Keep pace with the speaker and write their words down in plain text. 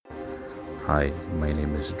Hi, my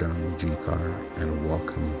name is Johnny G. Carr, and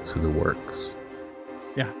welcome to The Works.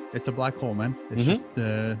 Yeah, it's a black hole, man. It's Mhm. just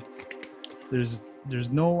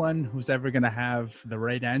there's no one who's ever gonna have the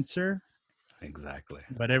right answer, Exactly.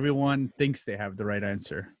 but everyone thinks they have the right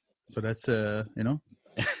answer. So that's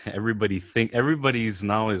Everybody's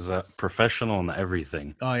now is a professional in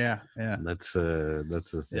everything. oh yeah, That's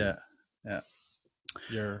the thing. yeah.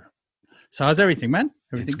 You're so how's everything, man?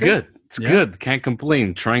 Everything It's good? good. It's Yeah. good. Can't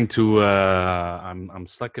complain. Trying to I'm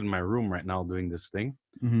stuck in my room right now doing this thing.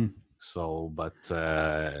 Mm-hmm. So, but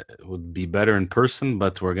it would be better in person,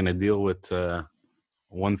 but we're gonna deal with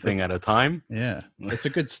one thing at a time. Yeah. It's a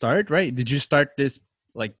good start, right? Did you start this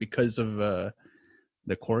like because of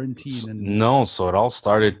the quarantine and No, so it all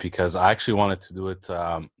started because I actually wanted to do it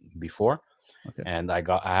before. okay. And I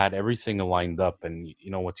had everything lined up, and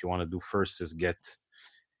you know what you want to do first is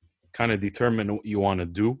kind of determine what you want to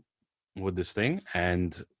do with this thing. And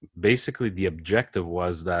basically the objective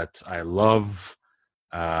was that I love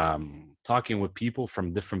talking with people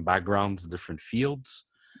from different backgrounds, different fields,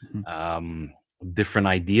 Mhm. um, different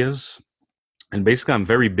ideas. And basically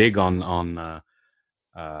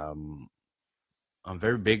um, I'm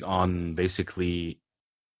very big on basically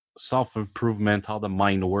self-improvement, how the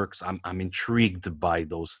mind works. I'm intrigued by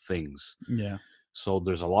those things. Yeah. So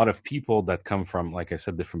there's a lot of people that come from, like I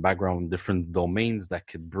said, different background, different domains that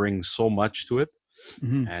could bring so much to it.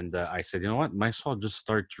 Mm-hmm. And I said, you know what, might as well just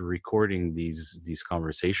start recording these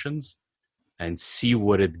conversations and see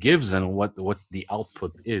what it gives and what the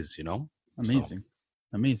output is, you know. So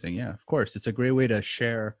Amazing. Yeah, of course. It's a great way to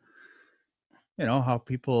share, how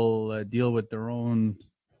people deal with their own,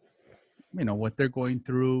 what they're going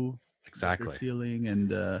through, what they're exactly, feeling, and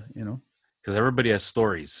because everybody has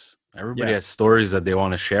stories. Everybody yeah. has stories that they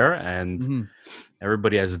want to share, and Mm-hmm.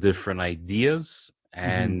 everybody has different ideas. Mm-hmm.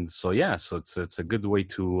 And so yeah, so it's a good way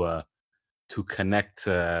to connect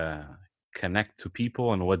to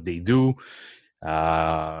people and what they do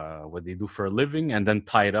for a living, and then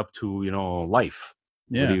tie it up to life.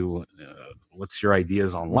 Yeah. What's your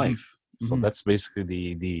ideas on Mm-hmm. life? So Mm-hmm. that's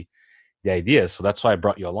basically the idea. So that's why I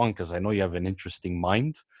brought you along, because I know you have an interesting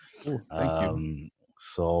mind. Oh, thank you. um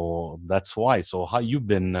so that's why. So how you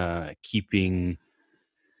been keeping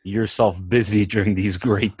yourself busy during these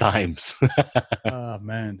great times? Oh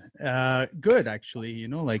man. Good actually.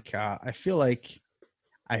 I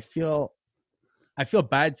feel I feel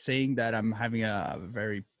bad saying that I'm having a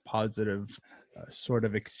very positive sort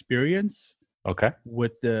of experience Okay.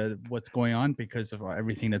 with the what's going on because of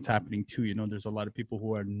everything that's happening too. There's a lot of people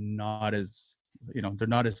who are not as they're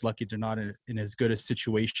not as lucky, they're not in as good a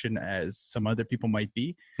situation as some other people might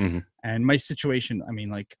be. Hmm. And my situation, I mean,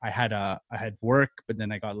 like I had work, but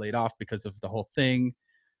then I got laid off because of the whole thing.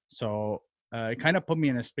 So it kind of put me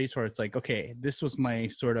in a space where it's like, okay, this was my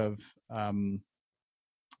sort of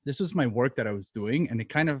this was my work that I was doing, and it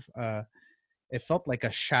kind of it felt like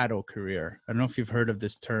a shadow career. I don't know if you've heard of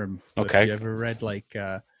this term, but if Okay. you ever read like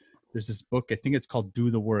there's this book, I think it's called Do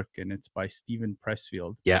the Work, and it's by Stephen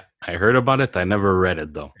Pressfield. Yeah, I heard about it. I never read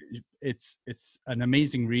it though. It's an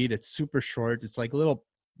amazing read. It's super short. It's like little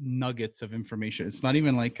nuggets of information. It's not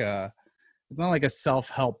even like it's not like a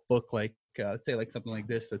self-help book like say like something like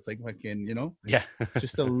this that's like fucking, Yeah. it's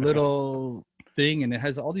just a little thing, and it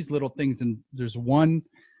has all these little things, and there's one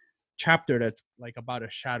chapter that's like about a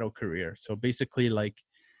shadow career. So basically, like,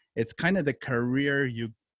 it's kind of the career you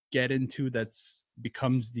get into that's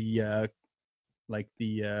becomes the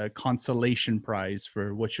consolation prize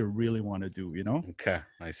for what you really want to do. Okay,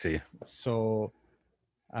 I see. So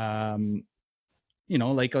um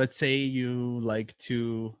like, let's say you like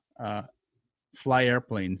to fly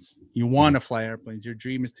airplanes. You want Mhm. to fly airplanes. Your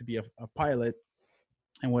dream is to be a pilot.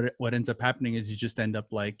 And what ends up happening is you just end up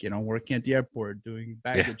like, working at the airport, doing Yeah.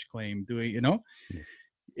 baggage claim, doing, Yeah.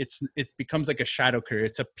 it becomes like a shadow career.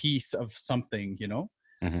 It's a piece of something.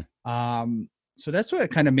 Mhm. So that's what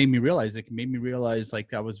it kind of made me realize. It made me realize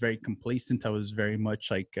like I was very complacent. I was very much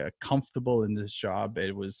like comfortable in this job.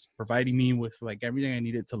 It was providing me with like everything I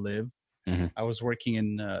needed to live. Mhm. I was working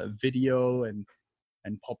in video and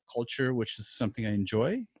pop culture, which is something I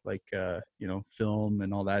enjoy, like film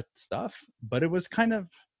and all that stuff. But it was kind of,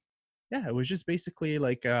 yeah, it was just basically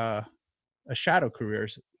like a shadow career.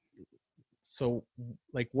 So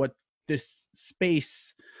like what this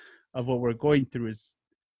space of what we're going through is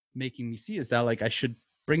making me see is that like I should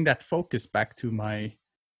bring that focus back to my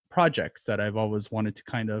projects that I've always wanted to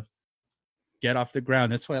kind of get off the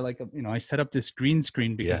ground. That's why like I set up this green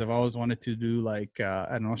screen because Yeah. I've always wanted to do like I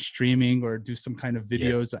don't know, streaming or do some kind of Yeah.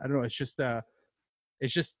 videos. I don't know, it's just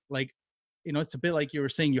like, it's a bit like you were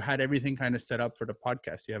saying, you had everything kind of set up for the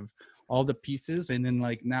podcast. You have all the pieces, and then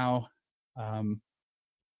like now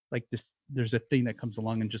like this, there's a thing that comes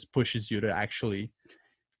along and just pushes you to actually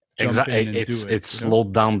jump Exactly. in and do it. It's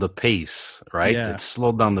slowed down the pace, right? Yeah. It's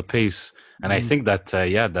slowed down the pace. And I Mhm. think that,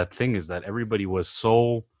 that thing is that everybody was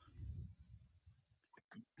so,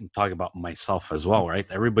 I'm talking about myself as well, right?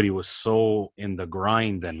 Everybody was so in the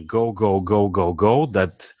grind and go, go, go, go, go,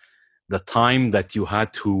 that the time that you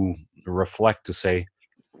had to reflect to say,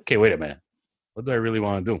 okay, wait a minute, what do I really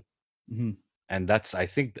want to do? Mhm. And that's, I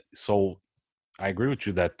think, so I agree with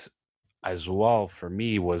you that as well for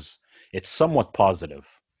me was, it's somewhat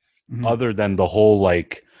positive, Mhm. other than the whole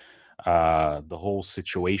like the whole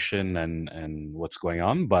situation and what's going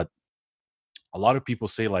on. But a lot of people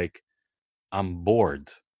say like, I'm bored.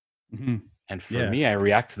 Mhm. And for Yeah. me, I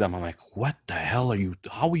react to them. I'm like, what the hell are you?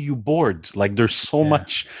 How are you bored? Like, there's so Yeah.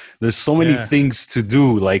 much, there's so many Yeah. things to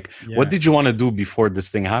do. Like, what Yeah. did you want to do before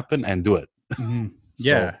this thing happened? And do it. Mhm. So,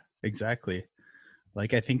 Yeah, exactly.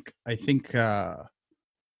 Like I think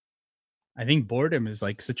boredom is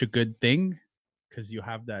like such a good thing because you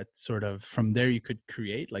have that sort of, from there you could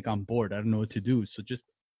create, like, I'm bored, I don't know what to do. So just,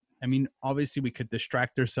 I mean, obviously we could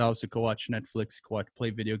distract ourselves, we could watch Netflix, go out, play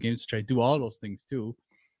video games, which I do all those things too.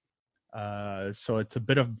 So it's a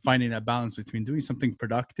bit of finding that balance between doing something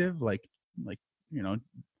productive, like, you know,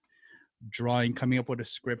 drawing, coming up with a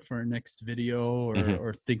script for a next video, mhm,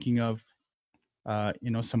 or thinking of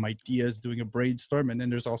some ideas, doing a brainstorm. And then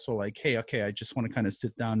there's also like, hey, okay, I just want to kind of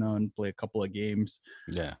sit down now and play a couple of games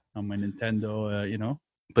yeah. on my Nintendo.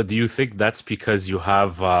 But do you think that's because you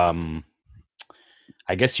have,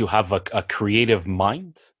 I guess you have a creative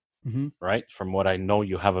mind, Hmm. right? From what I know,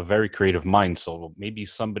 you have a very creative mind. So maybe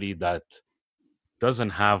somebody that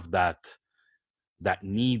doesn't have that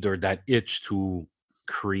need or that itch to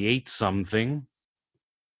create something,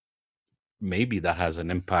 maybe that has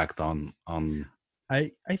an impact on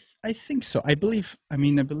I think so. I believe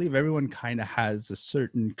everyone kind of has a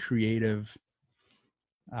certain creative,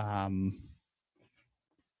 um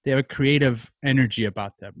they have a creative energy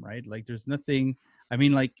about them, right? Like there's nothing, I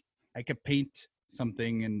mean, like, I could paint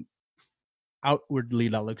something and outwardly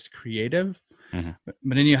that looks creative. Mhm. But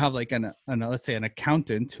then you have like let's say an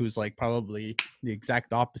accountant who's like probably the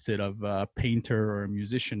exact opposite of a painter or a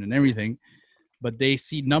musician and everything, but they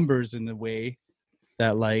see numbers in the way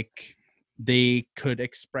that, like, they could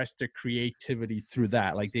express their creativity through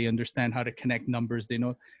that. Like they understand how to connect numbers. They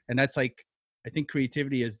know, and that's like, I think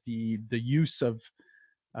creativity is the use of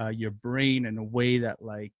your brain in a way that,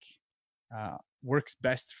 like, works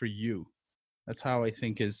best for you. That's how I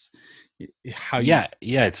think is how you.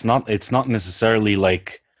 Yeah, it's not necessarily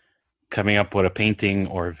like coming up with a painting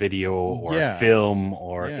or a video or a Yeah. film,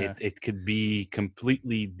 or Yeah. it could be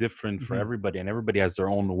completely different for Hmm. everybody, and everybody has their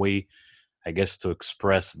own way, I guess, to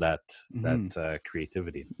express that Hmm.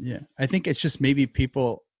 creativity. Yeah, I think it's just maybe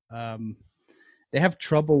people, um, they have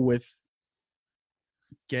trouble with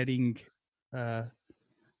getting, uh,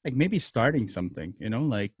 like, maybe starting something.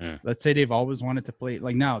 Like, Yeah. let's say they've always wanted to play.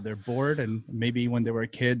 Like now they're bored, and maybe when they were a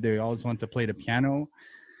kid they always wanted to play the piano,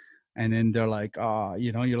 and then they're like,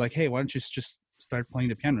 you're like, hey, why don't you just start playing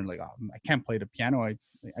the piano? And like, oh, I can't play the piano.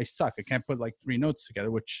 I suck. I can't put like three notes together.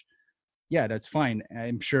 Which, yeah, that's fine.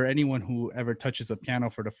 I'm sure anyone who ever touches a piano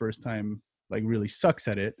for the first time, like, really sucks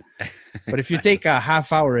at it. But if you Exactly. take a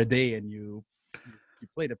half hour a day and you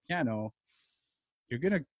play the piano, you're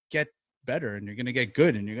gonna get better, and you're gonna get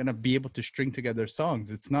good, and you're gonna be able to string together songs.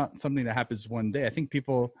 It's not something that happens one day. I think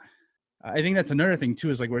that's another thing too,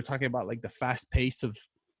 is like, we're talking about like the fast pace of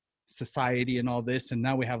society and all this, and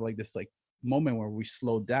now we have like this, like, moment where we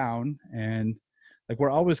slow down, and like we're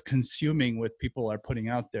always consuming what people are putting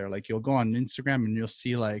out there. Like you'll go on Instagram and you'll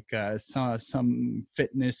see like some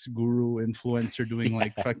fitness guru influencer doing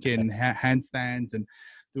like Yeah. fucking handstands and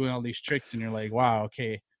doing all these tricks, and you're like, wow,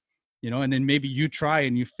 okay. And then maybe you try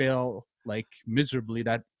and you fail like miserably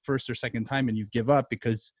that first or second time, and you give up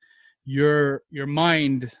because your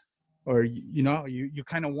mind, or you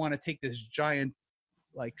kind of want to take this giant,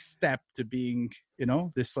 like, step to being,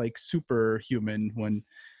 this like superhuman, when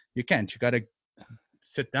you can't. You got to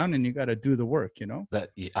sit down and you got to do the work. That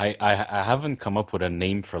I haven't come up with a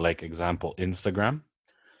name for, like, example, Instagram,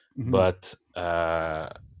 Hmm. but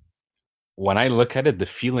when I look at it, the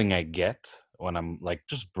feeling I get when I'm like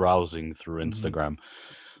just browsing through Hmm. Instagram.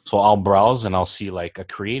 So I'll browse and I'll see like a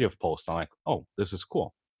creative post. I'm like, oh, this is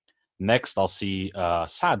cool. Next, I'll see a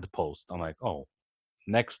sad post. I'm like, oh.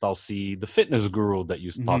 Next, I'll see the fitness guru that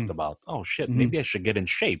you Hmm. talked about. Oh shit, Hmm. maybe I should get in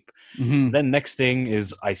shape. Hmm. Then next thing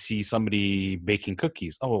is I see somebody baking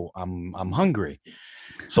cookies. Oh, I'm hungry.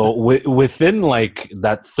 So within like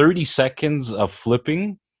that 30 seconds of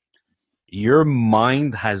flipping, your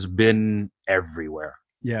mind has been everywhere.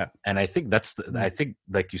 Yeah. And I think I think,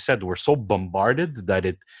 like you said, we're so bombarded that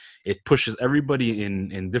it pushes everybody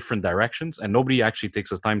in different directions, and nobody actually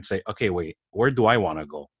takes the time to say, okay, wait, where do I want to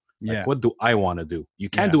go? Like, Yeah. what do I want to do? You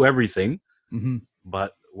can't Yeah. do everything, Hmm.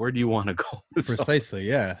 but where do you want to go? So, Precisely.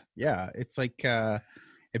 Yeah. Yeah. It's like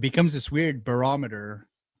it becomes this weird barometer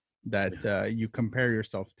that you compare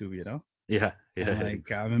yourself to, you know? yeah, And yeah,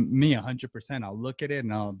 like me, 100%, I'll look at it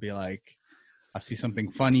and I'll be like, I'll see something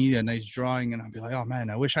funny, a nice drawing, and I'll be like, oh man,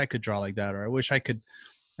 I wish I could draw like that, or I wish I could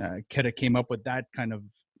have came up with that kind of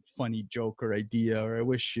funny joke or idea, or I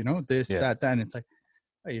wish, you know, this, yeah. that. And it's like,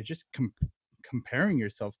 oh, you're just comparing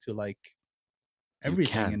yourself to like You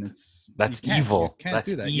everything, can't. and it's you That's can't evil. do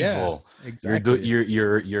That's that. Yeah, evil. exactly.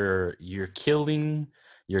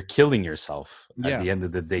 You're killing yourself at Yeah, the end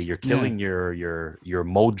of the day. You're yeah, killing your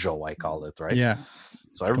mojo, I call it, right? yeah,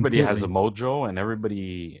 So everybody has a completely. mojo, and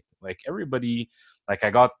everybody like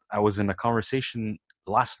I was in a conversation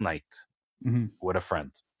last night Hmm. with a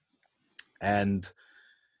friend, and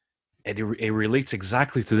it relates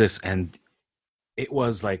exactly to this. And it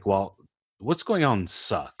was like, well, what's going on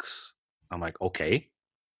sucks. I'm like, okay,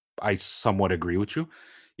 I somewhat agree with you.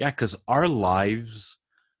 Yeah, because our lives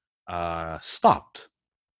stopped.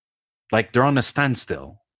 Like, they're on a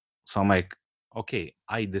standstill. So I'm like, okay,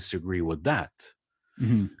 I disagree with that.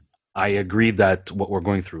 Hmm. I agree that what we're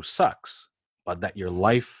going through sucks, but that your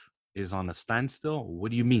life is on a standstill?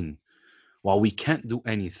 What do you mean? Well, we can't do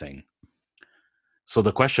anything. So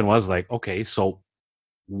the question was like, okay, so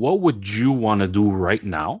what would you want to do right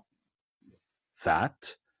now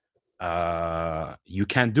that you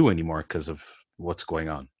can't do anymore because of what's going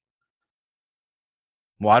on?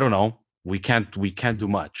 Well, I don't know. We can't do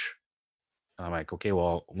much. And I'm like, okay,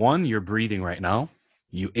 well, one, you're breathing right now.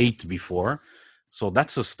 You ate before. So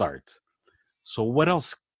that's a start. So what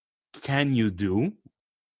else can you do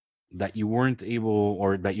that you weren't able,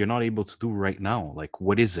 or that you're not able to do right now? Like,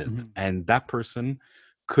 what is it? Hmm. And that person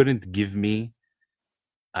couldn't give me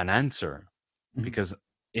an answer, Hmm. because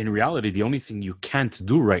in reality, the only thing you can't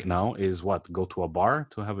do right now is what? Go to a bar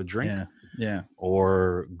to have a drink, Yeah, yeah.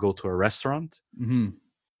 or go to a restaurant. Hmm.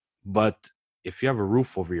 But if you have a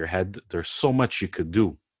roof over your head, there's so much you could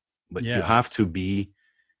do. But you Yeah. have to be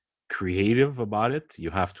creative about it.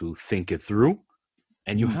 You have to think it through,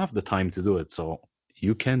 and you Hmm. have the time to do it. So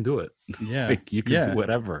you can do it. Yeah, Like, you can do yeah.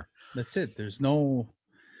 whatever. That's it. There's no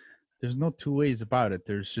two ways about it.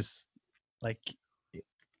 There's just like it-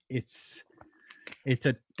 it's it's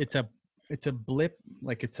a it's a it's a blip,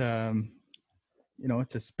 like it's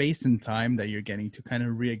it's a space and time that you're getting to kind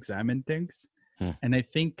of re-examine things. Hmm. And I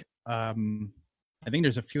think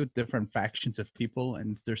there's a few different factions of people,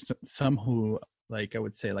 and there's some who, like, I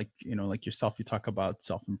would say, like, like yourself, you talk about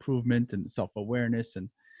self-improvement and self-awareness, and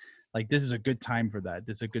like this is a good time for that.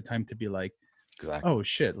 This is a good time to be like, Exactly. oh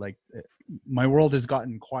shit, like my world has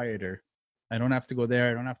gotten quieter. I don't have to go there.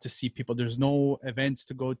 I don't have to see people. There's no events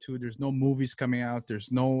to go to. There's no movies coming out.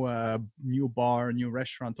 There's no new bar, new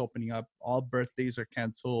restaurant opening up. All birthdays are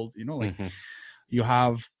canceled. Like Hmm. you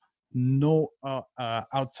have no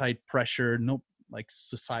outside pressure, no like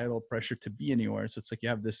societal pressure to be anywhere. So it's like you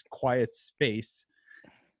have this quiet space.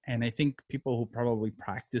 And I think people who probably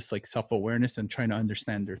practice like self-awareness and trying to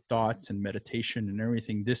understand their thoughts and meditation and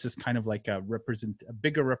everything, this is kind of like a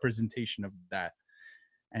bigger representation of that.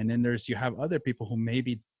 And then you have other people who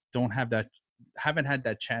maybe don't have that, haven't had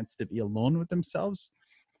that chance to be alone with themselves.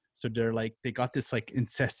 So they're like, they got this like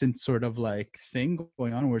incessant sort of like thing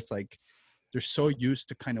going on where it's like they're so used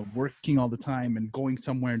to kind of working all the time and going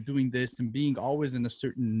somewhere and doing this and being always in a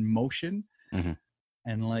certain motion. Hmm.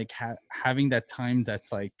 And like having that time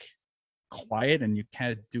that's like quiet and you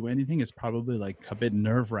can't do anything is probably like a bit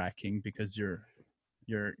nerve-wracking, because you're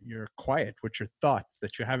quiet with your thoughts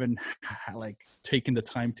that you haven't like taken the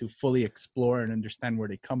time to fully explore and understand where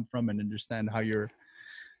they come from, and understand how your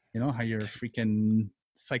freaking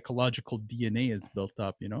psychological DNA is built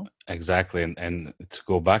up. Exactly. And to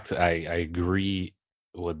go back to, I agree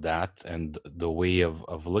with that, and the way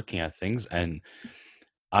of looking at things. And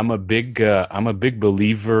I'm a big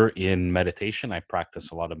believer in meditation. I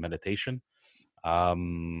practice a lot of meditation.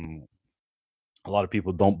 Um, a lot of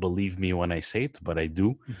people don't believe me when I say it, but I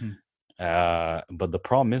do. Hmm. But the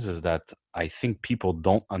problem is that I think people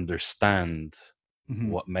don't understand Hmm.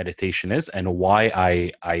 what meditation is, and why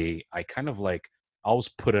I kind of like, I always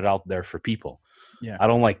put it out there for people. Yeah. I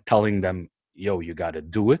don't like telling them, yo, you got to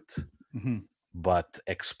do it, Hmm. but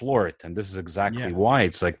explore it. And this is exactly Yeah. why.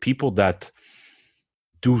 It's like, people that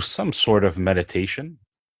do some sort of meditation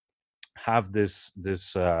have this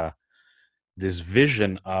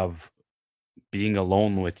vision of being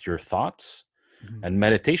alone with your thoughts. Hmm. And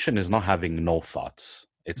meditation is not having no thoughts.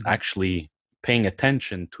 It's Mhm. actually paying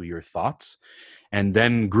attention to your thoughts and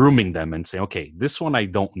then grooming them and say, okay, this one I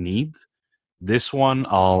don't need. This one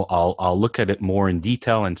I'll look at it more in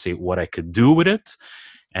detail and say what I could do with it.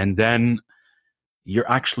 And then you're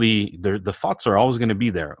actually the thoughts are always going to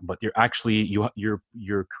be there, but you're actually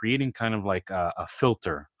you're creating kind of like a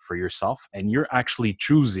filter for yourself, and you're actually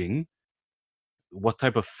choosing what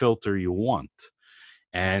type of filter you want.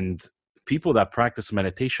 And people that practice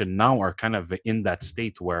meditation now are kind of in that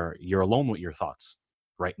state where you're alone with your thoughts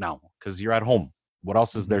right now because you're at home. What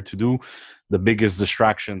else is there Mhm. to do? The biggest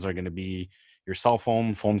distractions are going to be your cell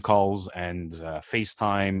phone calls, and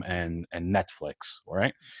FaceTime and Netflix, all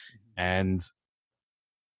right? And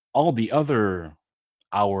all the other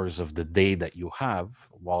hours of the day that you have,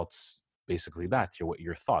 well, it's basically that you're with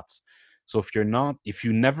your thoughts. So if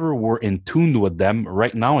you never were in tune with them,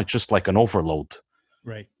 right now it's just like an overload.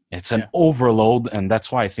 Right. It's an Yeah. overload, and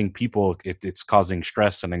that's why I think people it's causing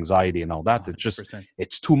stress and anxiety and all that. It's just 100%.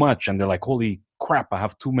 it's too much, and they're like, holy crap, I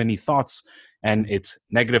have too many thoughts, and Mhm. it's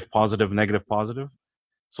negative, positive, negative, positive.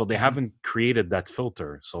 So they Mhm. haven't created that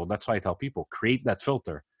filter. So that's why I tell people, create that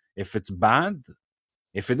filter. If it's bad,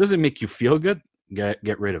 if it doesn't make you feel good,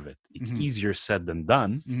 get rid of it. It's Mhm. easier said than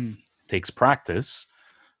done. Mhm. It takes practice,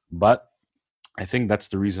 but I think that's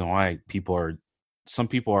the reason why some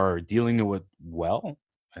people are dealing with it well,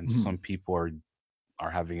 and Mhm. some people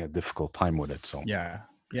are having a difficult time with it. So Yeah.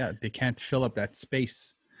 Yeah. They can't fill up that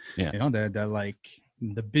space. yeah, That like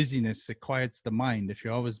the busyness, it quiets the mind. If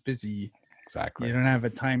you're always busy, exactly. you don't have a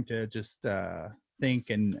time to just think,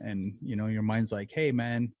 and your mind's like, hey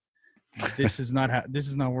man, this is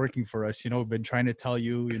not working for us. We've been trying to tell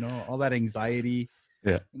you, all that anxiety.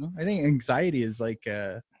 Yeah, I think anxiety is like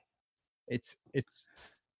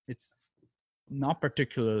it's not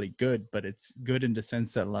particularly good, but it's good in the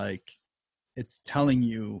sense that like it's telling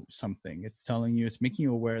you something. It's making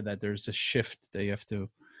you aware that there's a shift that you have to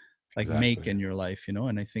like make exactly. in your life.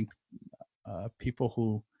 And I think people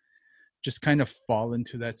who just kind of fall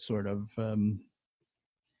into that sort of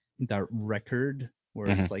that record where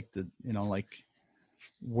Hmm. it's like like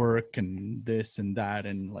work and this and that,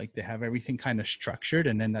 and like they have everything kind of structured,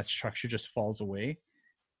 and then that structure just falls away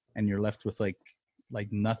and you're left with like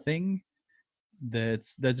nothing.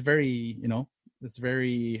 That's very that's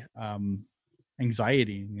very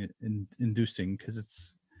anxiety inducing, because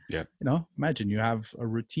it's Yeah. imagine you have a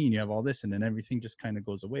routine, you have all this, and then everything just kind of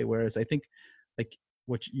goes away. Whereas I think, like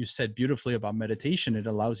what you said beautifully about meditation, it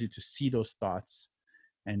allows you to see those thoughts,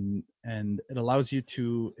 and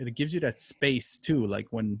it gives you that space too, like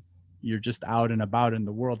when you're just out and about in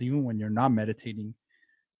the world, even when you're not meditating,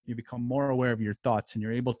 you become more aware of your thoughts, and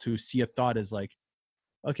you're able to see a thought as like,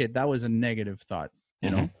 okay, that was a negative thought, you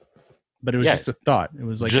Hmm. know but it was Yeah, just a thought. It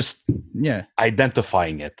was like just yeah,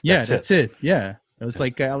 identifying it. yeah, That's it. that's it. Yeah, it was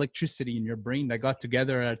like electricity in your brain that got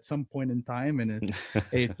together at some point in time, and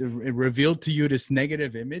it revealed to you this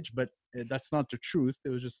negative image, but that's not the truth. It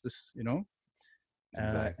was just this,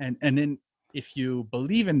 Exactly. and then if you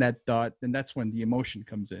believe in that thought, then that's when the emotion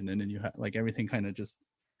comes in, and then you have like everything kind of just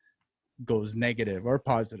goes negative or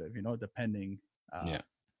positive, depending. Uh, Yeah.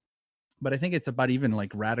 but I think it's about even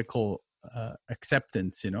like radical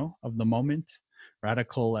acceptance, of the moment,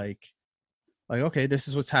 radical like okay, this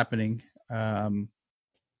is what's happening. Um,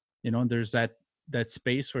 there's that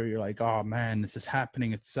space where you're like, oh man, this is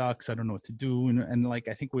happening. It sucks. I don't know what to do, and like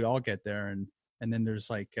I think we all get there, and then there's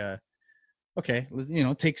like okay,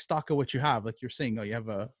 take stock of what you have. Like you're saying, oh, you have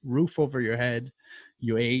a roof over your head,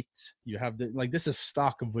 you ate, you have like this is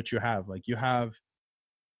stock of what you have. Like you have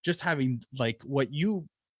just having like what you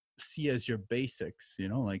see as your basics,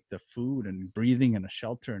 like the food and breathing and a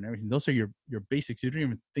shelter and everything. Those are your basics. You don't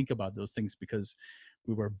even think about those things because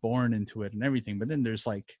we were born into it and everything. But then there's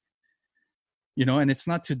like, and it's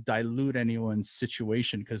not to dilute anyone's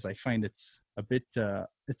situation, because I find it's a bit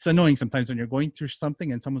it's annoying sometimes when you're going through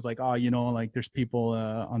something and someone's like, oh, like there's people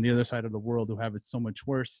on the other side of the world who have it so much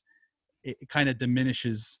worse. It kind of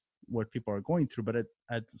diminishes what people are going through, but at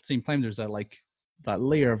the same time there's that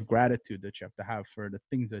layer of gratitude that you have to have for the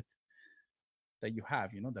things that you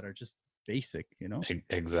have, that are just basic.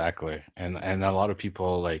 Exactly. And a lot of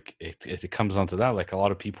people, like it comes down to that. Like a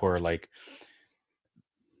lot of people are like,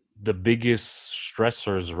 the biggest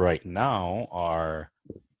stressors right now are,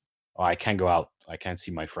 oh, I can't go out, I can't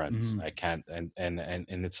see my friends, Mm-hmm. I can't,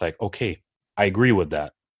 and it's like, okay, I agree with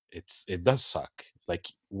that. It does suck. Like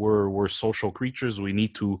we're social creatures, we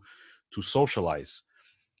need to socialize.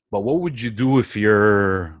 But what would you do if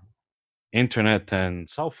your internet and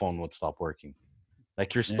cell phone would stop working?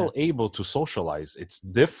 Like you're Yeah. still able to socialize. It's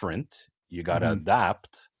different, you got to Mm-hmm.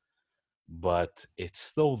 adapt, but it's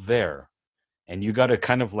still there. And you got to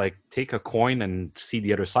kind of like take a coin and see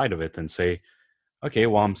the other side of it and say, okay,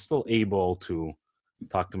 well, I'm still able to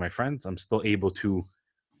talk to my friends. I'm still able to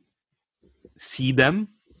see them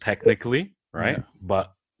technically, right? Yeah.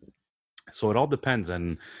 But so it all depends.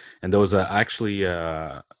 And there was actually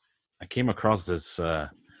I came across this.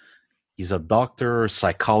 He's a doctor,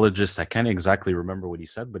 psychologist. I can't exactly remember what he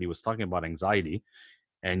said, but he was talking about anxiety,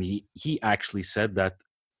 and he actually said that,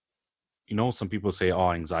 you know, some people say,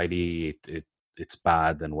 oh, anxiety, it's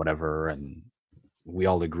bad and whatever, and we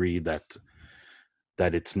all agree that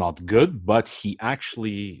it's not good. But he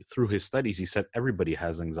actually, through his studies, he said everybody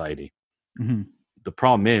has anxiety. Hmm. The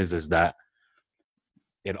problem is that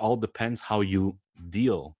it all depends how you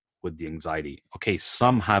deal with the anxiety. Okay,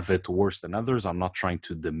 some have it worse than others. I'm not trying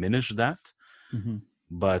to diminish that, Hmm.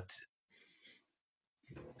 but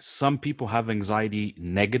some people have anxiety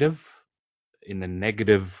negative, in a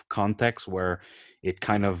negative context, where it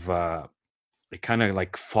kind of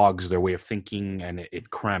like fogs their way of thinking, and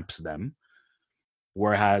it cramps them.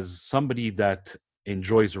 Whereas somebody that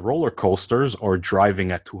enjoys roller coasters or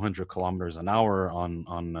driving at 200 kilometers an hour on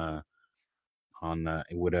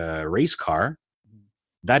with a race car,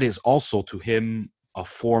 that is also to him a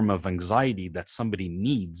form of anxiety that somebody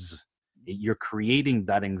needs. You're creating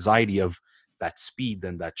that anxiety of that speed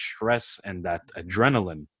and that stress and that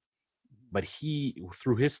adrenaline. But he,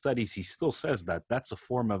 through his studies, he still says that that's a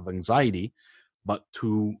form of anxiety. But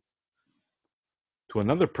to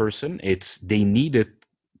another person, it's they need it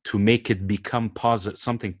to make it become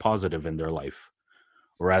something positive in their life.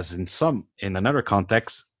 Whereas in another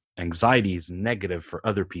context, anxiety is negative for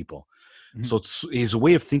other people. Mhm. So his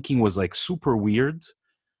way of thinking was like super weird,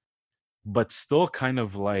 but still kind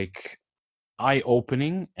of like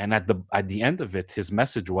eye-opening. And at the end of it, his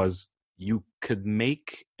message was, you could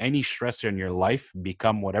make any stressor in your life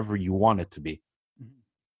become whatever you want it to be. Mhm.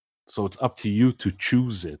 So it's up to you to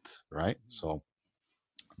choose it, right? So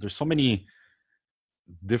there's so many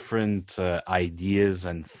different ideas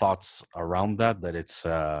and thoughts around that it's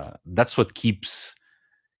that's what keeps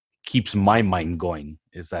my mind going,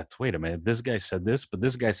 is that, wait a minute, this guy said this, but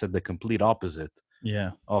this guy said the complete opposite.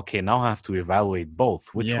 Yeah. Okay, now I have to evaluate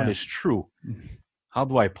both. Which one Yeah. is true? How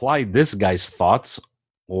do I apply this guy's thoughts?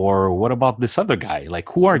 Or what about this other guy? Like,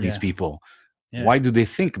 who are these Yeah. people? Yeah. Why do they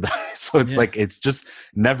think that? So it's Yeah. like, it's just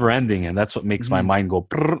never ending. And that's what makes my Mhm. mind go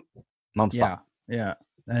nonstop. Yeah. Yeah.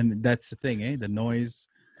 And that's the thing, the noise,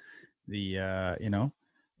 the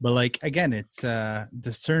but like, again, it's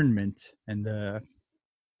discernment, and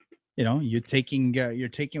you're taking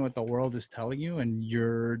what the world is telling you, and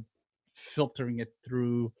you're filtering it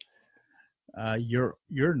through your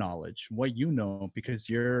knowledge, what you know, because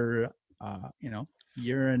you're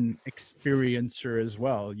an experiencer as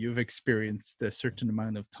well. You've experienced a certain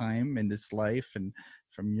amount of time in this life, and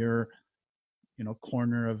from your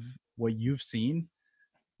corner of what you've seen,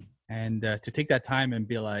 and to take that time and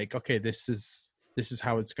be like, okay, this is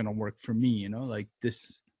how it's going to work for me, like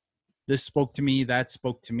this spoke to me, that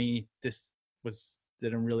spoke to me, this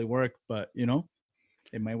didn't really work, but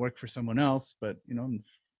it might work for someone else, but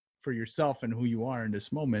for yourself and who you are in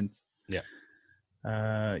this moment. Yeah.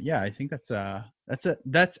 I think that's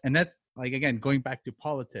like, again, going back to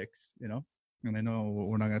politics, and I know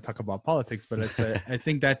we're not going to talk about politics, but it's I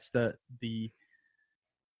think that's the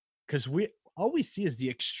because we all we see is the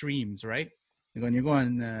extremes, right? Like when you go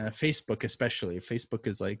on Facebook, especially, Facebook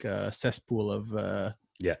is like a cesspool of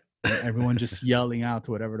Yeah. everyone just yelling out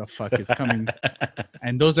whatever the fuck is coming.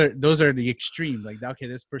 And those are the extreme. Like, okay,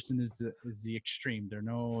 this person is the extreme.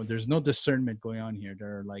 There's no discernment going on here.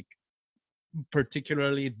 They're like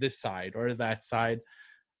particularly this side or that side,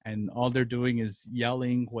 and all they're doing is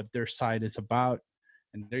yelling what their side is about,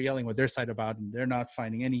 and they're yelling what their side about, and they're not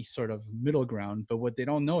finding any sort of middle ground. But what they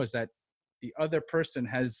don't know is that the other person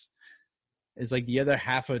is like the other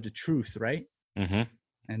half of the truth, right? Mm-hmm.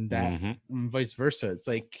 And that and vice versa. It's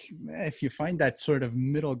like, if you find that sort of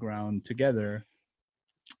middle ground together,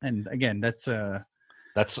 and again, that's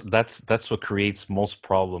what creates most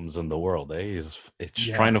problems in the world, is it's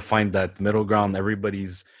Yeah. trying to find that middle ground.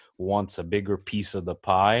 Everybody's wants a bigger piece of the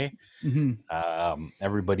pie.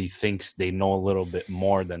 Everybody thinks they know a little bit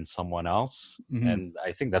more than someone else. And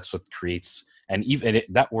I think that's what creates, and even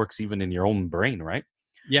that works even in your own brain, right?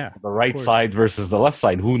 Yeah, The right side versus the left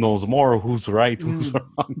side, who knows more, who's right, who's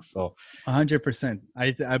wrong. So 100%.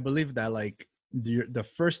 I believe that, like, the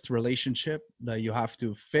first relationship that you have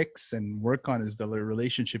to fix and work on is the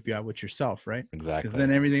relationship you have with yourself, right? exactly, Because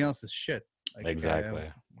then everything else is shit. Like,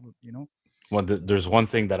 exactly. You know. Well, there's one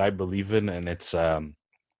thing that I believe in, and it's I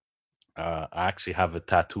actually have it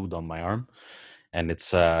tattooed on my arm, and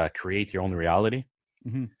it's create your own reality.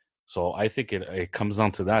 So I think it comes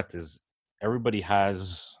down to that is everybody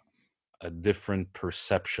has a different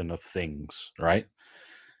perception of things, right?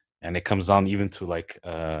 And it comes down even to like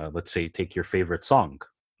let's say take your favorite song,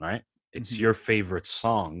 right? It's Mhm. your favorite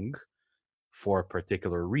song for a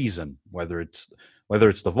particular reason, whether it's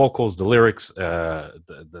the vocals, the lyrics,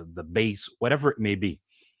 the bass, whatever it may be,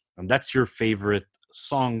 and that's your favorite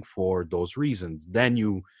song for those reasons. Then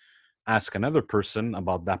you ask another person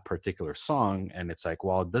about that particular song, and it's like,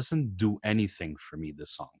 well, it doesn't do anything for me.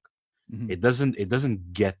 This song, Mhm. it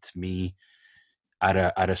doesn't get me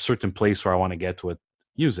at a certain place where I want to get with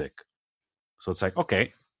music. So it's like, okay,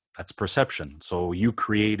 that's perception. So you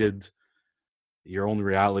created your own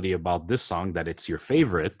reality about this song that it's your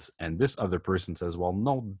favorite, and this other person says, well,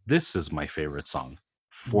 no, this is my favorite song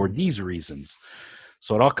for Mhm. these reasons.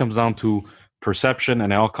 So it all comes down to perception,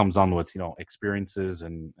 and it all comes down with experiences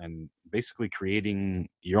and basically creating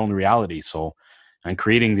your own reality. So, and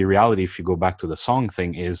creating the reality, if you go back to the song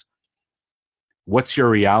thing, is what's your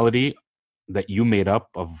reality that you made up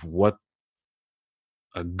of what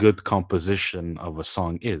a good composition of a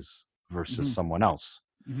song is versus Mhm. someone else.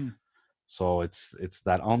 Mhm. So it's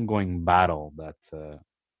that ongoing battle that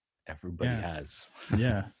everybody Yeah. has.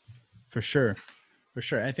 Yeah. For sure. For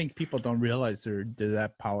sure. I think people don't realize they're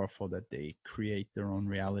that powerful that they create their own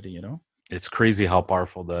reality, you know? It's crazy how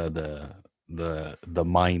powerful the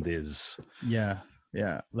mind is. Yeah.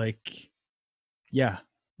 Yeah. Yeah.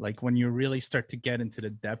 Like when you really start to get into the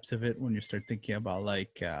depths of it, when you start thinking about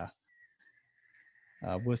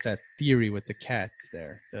what's that theory with the cats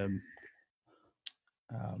there?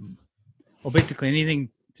 Um well, basically anything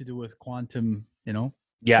to do with quantum,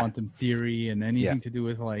 Yeah, quantum theory, and yeah. anything to do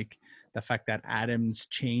with like the fact that atoms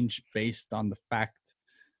change based on the fact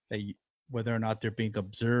that whether or not they're being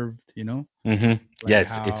observed, Hmm. like Yeah,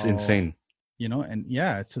 it's how, insane. and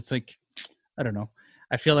yeah, it's like, I don't know.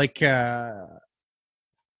 I feel like, I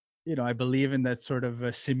believe in that sort of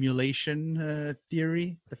a simulation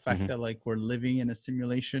theory, the fact Hmm. that like we're living in a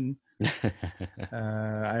simulation.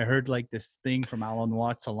 I heard like this thing from Alan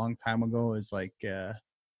Watts a long time ago is like,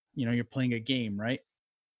 you're playing a game, right?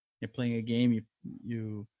 You're playing a game, you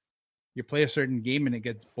you play a certain game and it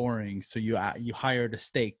gets boring, so you hire the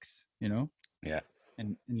stakes, Yeah.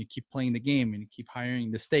 and you keep playing the game and you keep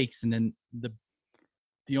hiring the stakes, and then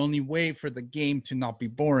the only way for the game to not be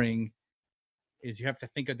boring is you have to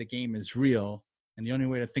think of the game as real, and the only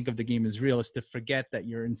way to think of the game as real is to forget that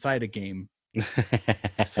you're inside a game.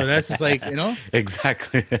 So that's just like,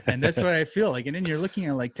 Exactly. and that's what I feel like. And then you're looking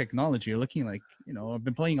at like technology, you're looking like, I've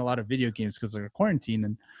been playing a lot of video games because of quarantine,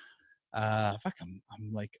 and fuck, I'm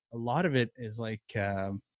like, a lot of it is like,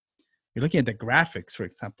 you're looking at the graphics, for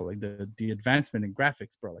example, like the advancement in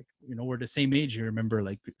graphics, bro. Like, we're the same age. You remember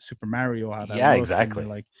like Super Mario, how that Yeah, looked, and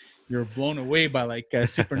exactly. you're blown away by like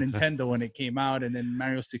Super Nintendo when it came out, and then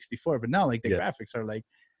Mario 64. But now like the Yeah. graphics are like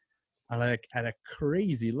at a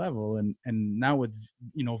crazy level, and now with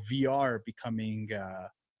VR becoming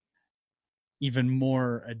even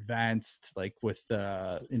more advanced, like with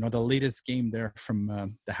the latest game there from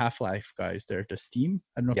the Half-Life guys there, the Steam.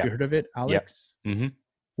 I don't know if Yeah. you heard of it, Yeah. Alex. Hmm.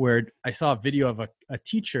 Where I saw a video of a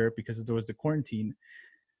teacher, because there was a quarantine,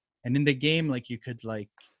 and in the game, like you could like,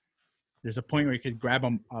 there's a point where you could grab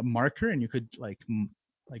a marker and you could like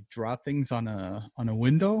draw things on a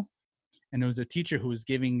window, and there was a teacher who was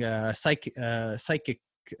giving a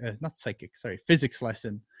not psychic, sorry, physics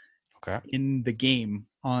lesson Okay. in the game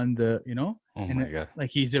on the, Oh and my god. like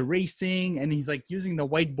he's erasing and he's like using the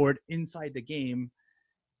whiteboard inside the game,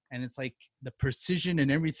 and it's like the precision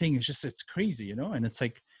and everything is just, it's crazy, and it's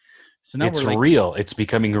like, so now we're It's like, real. It's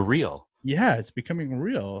becoming real. yeah, it's becoming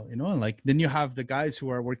real, and like then you have the guys who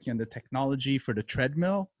are working on the technology for the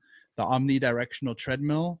treadmill, the omnidirectional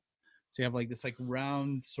treadmill. So you have like this like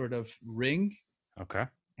round sort of ring, Okay.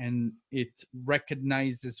 and it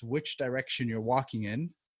recognizes which direction you're walking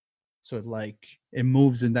in. So it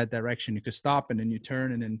moves in that direction. You could stop and then you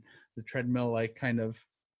turn, and then the treadmill like kind of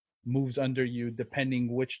moves under you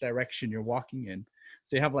depending which direction you're walking in.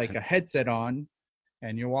 So you have like a headset on,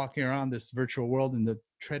 and you're walking around this virtual world, and the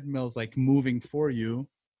treadmill's like moving for you,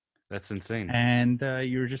 That's insane. and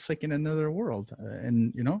you're just like in another world,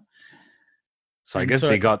 and So I and guess so.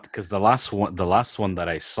 they got, because the last one that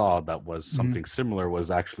I saw that was Mhm. something similar was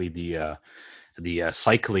actually the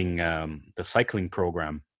cycling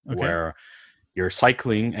program, Okay. where you're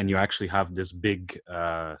cycling and you actually have this big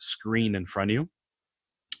screen in front of you,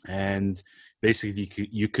 and basically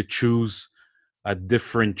you could choose a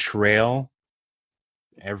different trail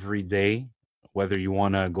every day, whether you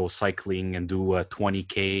want to go cycling and do a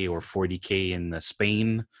 20K or 40K in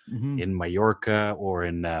Spain, Hmm. in Mallorca, or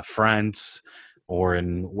in France, or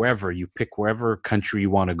in wherever you pick, wherever country you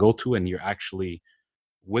want to go to, and you're actually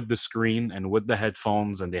with the screen and with the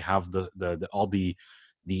headphones, and they have the all the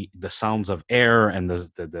sounds of air and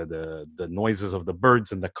the noises of the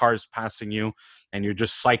birds and the cars passing you, and you're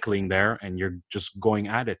just cycling there and you're just going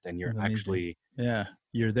at it, and you're That's amazing. actually Yeah,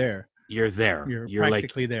 you're there. you're there. You're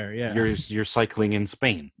practically there. Yeah. You're cycling in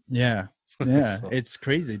Spain. Yeah. Yeah. So- It's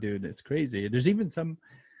crazy, dude. It's crazy. There's even some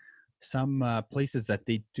places that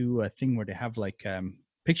they do a thing where they have like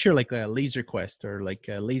picture like a laser quest or like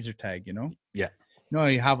a laser tag, you know? Yeah. No,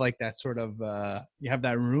 you have like that sort of you have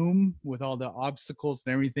that room with all the obstacles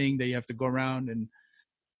and everything that you have to go around, and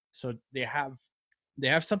so they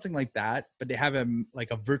have something like that, but they have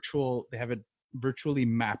they have it virtually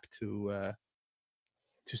mapped to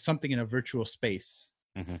something in a virtual space.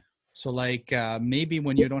 Mhm. So like maybe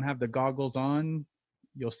when you don't have the goggles on,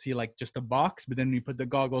 you'll see like just a box, but then you put the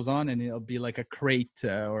goggles on and it'll be like a crate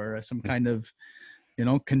or some kind of, you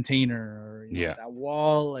know, container, or you know, Yeah. that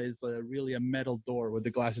wall is really a metal door with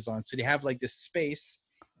the glasses on. So they have like this space,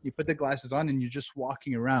 you put the glasses on and you're just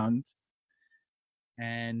walking around,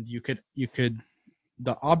 and you could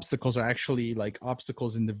the obstacles are actually like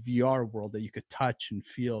obstacles in the VR world that you could touch and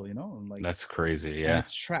feel, you know, and like That's crazy. and Yeah.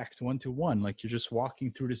 it's tracked 1-to-1, like you're just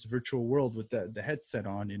walking through this virtual world with the headset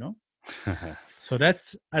on, you know. So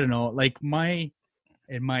that's, I don't know, like my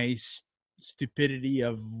stupidity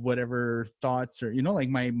of whatever thoughts, or you know, like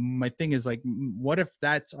my thing is like, what if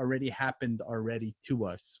that's already happened already to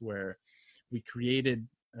us, where we created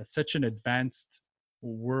such an advanced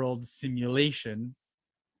world simulation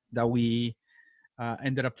that we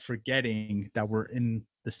ended up forgetting that we're in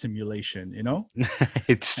the simulation, you know.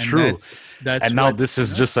 It's And true. that's And now what, this you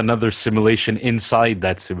is know? just another simulation inside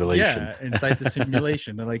that simulation. Yeah, inside the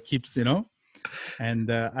simulation. It like keeps, you know.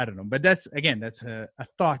 And I don't know, but that's a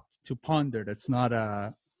thought to ponder. That's not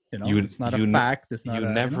a, you know, it's not a fact. It's not You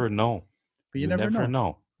a, never you know, know. but you never know.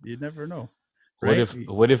 know. You never know. What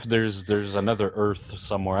Right? if there's another Earth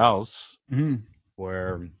somewhere else Mhm.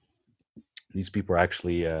 where these people are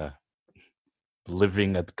actually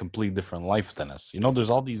living a complete different life than us? You know, there's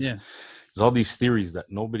all these Yeah. theories that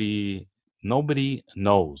nobody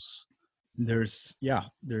knows. There's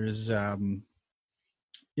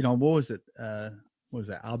you know, what was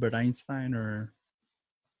it Albert Einstein, or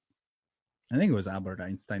I think it was Albert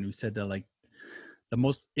Einstein, who said that like the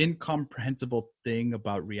most incomprehensible thing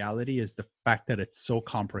about reality is the fact that it's so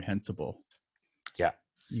comprehensible. Yeah.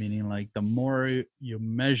 Meaning like the more you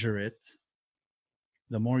measure it,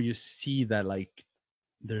 the more you see that like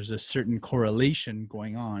there's a certain correlation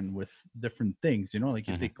going on with different things, you know, like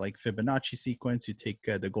you take like Fibonacci sequence, you take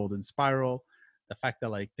the golden spiral, the fact that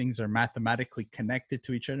like things are mathematically connected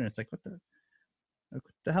to each other. It's like, what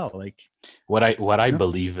the hell? Like what I you know?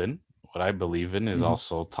 believe in, is Mhm.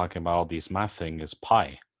 also talking about all these math thing is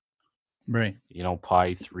pi. Right. You know,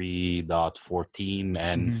 pi 3.14,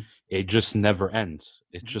 and Mhm. it just never ends.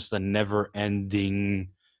 It's Mhm. just a never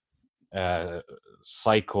ending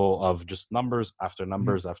cycle of just numbers after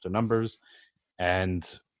numbers after numbers,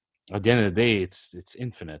 and at the end of the day it's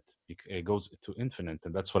infinite. It goes to infinite,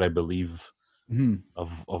 and that's what I believe Mhm.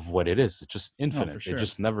 of what it is. It's just infinite. sure. It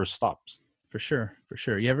just never stops. For sure.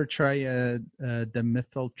 You ever try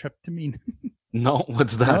dimethyltryptamine? No.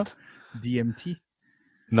 What's No? that? DMT?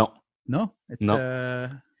 No. No,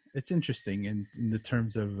 No. it's interesting in the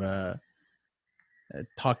terms of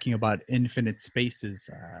talking about infinite spaces.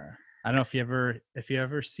 I don't know if you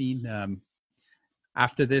ever seen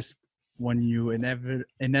after this, when you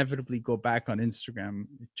inevitably go back on Instagram,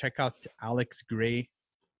 check out Alex Gray.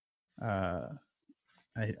 I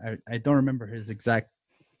don't remember his exact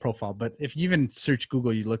profile, but if you even search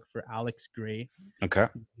Google, you look for Alex Gray. Okay.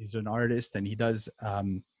 He's an artist, and he does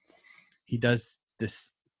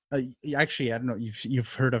this. Actually, I don't know.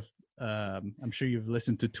 You've heard of. I'm sure you've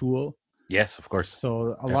listened to Tool. Yes, of course.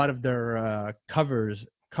 So a lot of their cover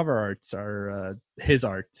arts are his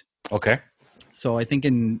art. Okay. So I think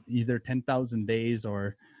in either 10,000 Days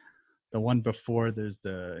or the one before, there's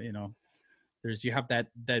you have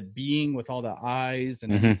that being with all the eyes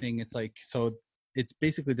and everything. It's like, so it's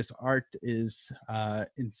basically, this art is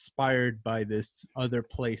inspired by this other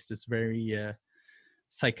place, this very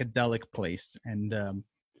psychedelic place. And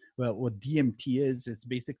well, what DMT is, it's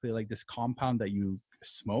basically like this compound that you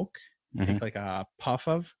smoke, you take like a puff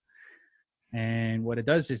of, and what it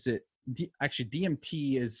does is actually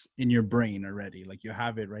DMT is in your brain already. Like you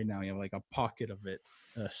have it right now. You have like a pocket of it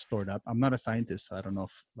stored up. I'm not a scientist, so I don't know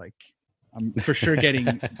if like, I'm for sure getting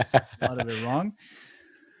a lot of it wrong.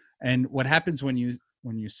 And what happens when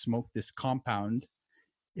you smoke this compound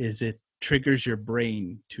is it triggers your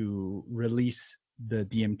brain to release the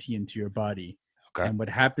DMT into your body. Okay. And what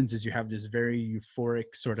happens is you have this very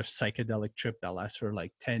euphoric sort of psychedelic trip that lasts for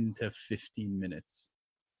like 10 to 15 minutes.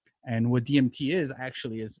 And what DMT is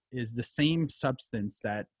actually is the same substance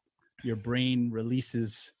that your brain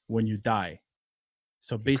releases when you die.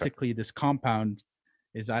 So basically this compound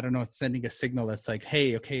is, I don't know, it's sending a signal that's like,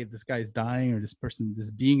 hey, okay, this guy's dying, or this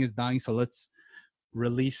being is dying, so let's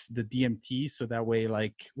release the DMT so that way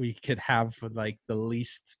like we could have like the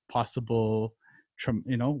least possible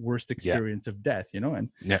worst experience of death,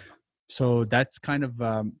 and Yeah. so that's kind of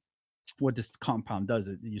what this compound does.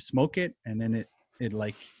 You smoke it, and then it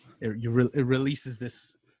releases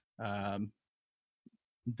this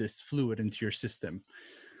this fluid into your system,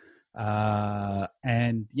 and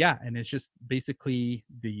it's just basically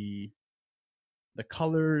the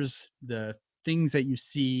colors, the things that you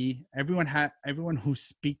see. Everyone who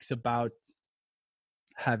speaks about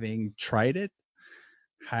having tried it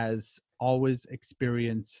has always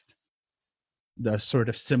experienced the sort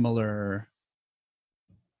of similar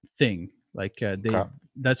thing. Like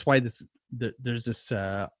that's why there's this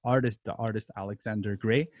artist, the artist Alexander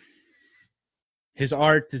Gray. His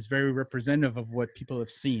art is very representative of what people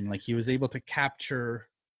have seen. Like he was able to capture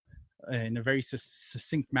in a very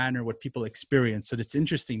succinct manner what people experience. So it's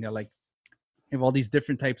interesting that like you have all these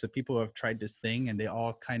different types of people who have tried this thing, and they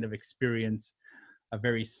all kind of experience a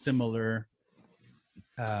very similar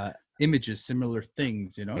images, similar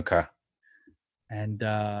things, Okay. And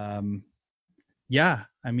I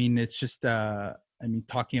mean, it's just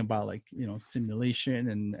talking about like simulation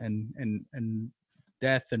and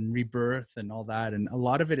death and rebirth and all that, and a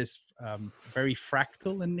lot of it is very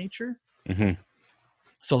fractal in nature. Mm-hmm.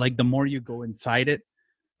 So like the more you go inside it,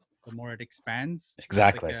 the more it expands.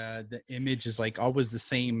 Exactly. Like, the image is like always the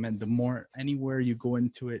same, and the more anywhere you go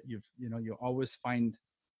into it, you always find.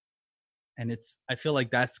 And I feel like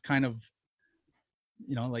that's kind of,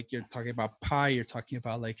 like you're talking about pi, you're talking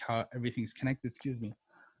about like how everything's connected. Excuse me.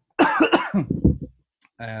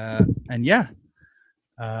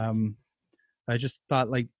 I just thought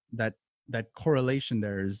like that correlation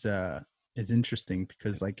there is interesting,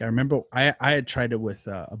 because like I remember I had tried it with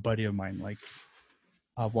a buddy of mine like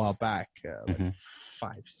a while back, like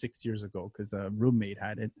 5-6 years ago, because a roommate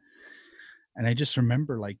had it, and I just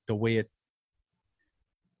remember like the way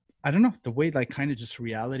like kind of just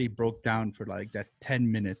reality broke down for like that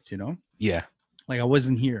 10 minutes, Yeah. like I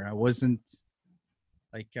wasn't here. I wasn't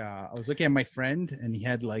like I was looking at my friend, and he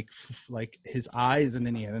had like his eyes, and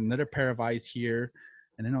then he had another pair of eyes here,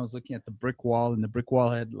 and then I was looking at the brick wall, and the brick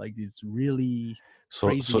wall had like these really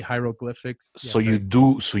crazy hieroglyphics. So you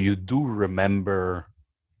do remember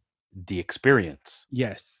the experience?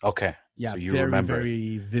 Yes. Okay. Yeah, so you very, remember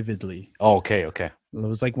very vividly. Oh, okay. It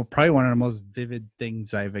was like probably one of the most vivid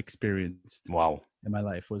things I've experienced. Wow. In my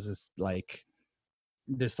life was this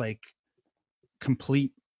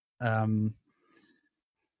complete. I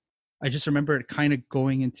just remember it kind of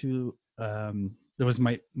going into. There was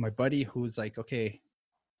my buddy who was like, okay,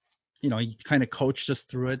 he kind of coached us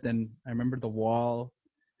through it. And I remember the wall.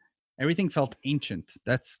 Everything felt ancient.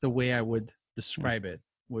 That's the way I would describe it,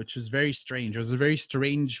 which was very strange. It was a very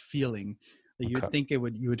strange feeling. You would think you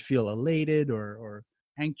would feel elated or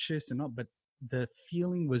anxious and all, but the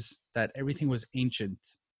feeling was that everything was ancient.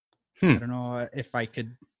 I don't know if I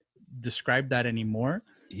could describe that anymore.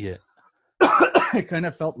 Yeah. It kind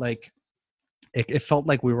of felt like it felt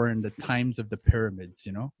like we were in the times of the pyramids,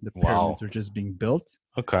 the pyramids were just being built.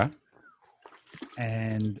 Okay.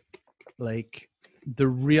 And like the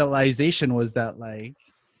realization was that like,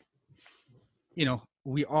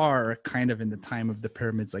 we are kind of in the time of the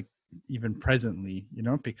pyramids, like even presently,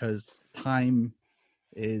 because time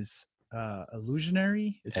is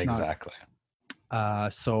illusionary. It's exactly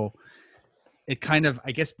not. So it kind of,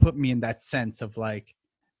 I guess, put me in that sense of like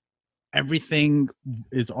everything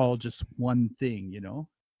is all just one thing, you're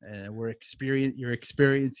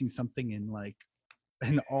experiencing something in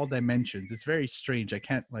all dimensions. It's very strange. I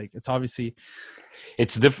can't it's obviously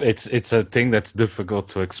it's a thing that's difficult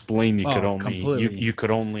to explain. You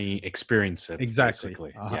could only experience it. Exactly.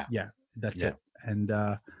 Yeah, that's it. And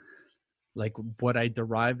like what I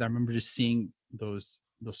derived, I remember just seeing those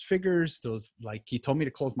figures, those, like, he told me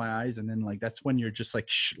to close my eyes, and then like that's when you're just like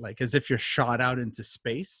like as if you're shot out into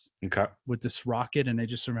space with this rocket. And I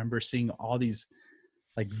just remember seeing all these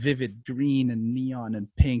like vivid green and neon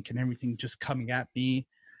and pink and everything just coming at me.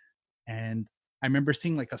 And I remember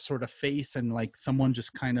seeing like a sort of face, and like someone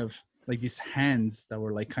just kind of like these hands that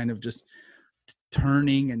were like kind of just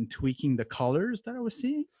turning and tweaking the colors that I was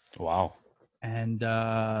seeing. Wow. and it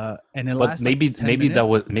But lasts like 10 maybe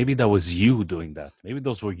minutes. that was you doing that. Maybe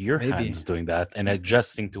those were your Maybe. hands doing that and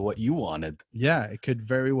adjusting to what you wanted. Yeah, it could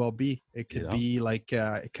very well be. It You could know? be like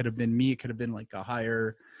it could have been me. It could have been like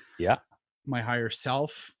Yeah, my higher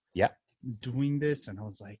self yeah, doing this, and I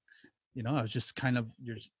was like, I was just kind of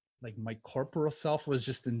like my corporal self was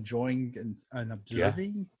just enjoying and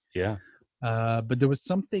observing. yeah. But there was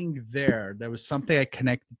something there. There was something I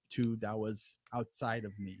connected to that was outside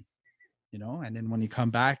of me, And then when you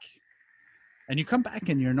come back, and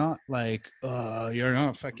you're not like, you're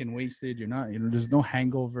not fucking wasted. You're not, there's no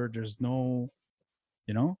hangover. There's no,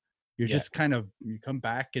 you're Yeah. just kind of, you come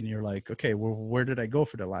back and you're like, okay, well, where did I go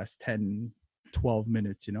for the last 10, 12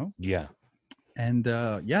 minutes, Yeah. And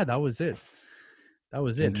yeah, that was it. That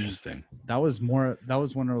was it. And Interesting. that was one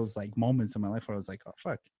of those like moments in my life where I was like, oh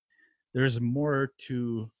fuck, there's more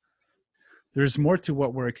to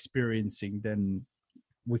what we're experiencing than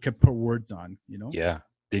we could put words on, Yeah.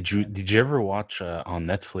 Did you ever watch on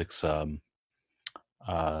Netflix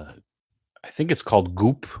I think it's called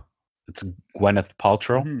Goop. It's Gwyneth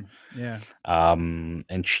Paltrow. Mhm. Yeah.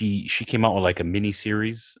 And she came out with like a mini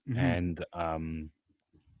series, Mhm. and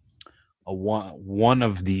one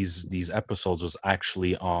of these episodes was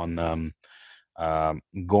actually on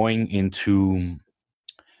going into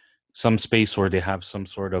some space where they have some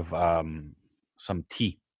sort of some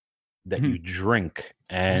tea that you drink,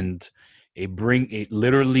 and it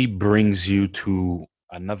literally brings you to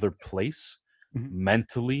another place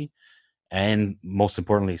mentally, and most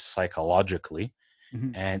importantly psychologically.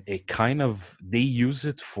 And it kind of, they use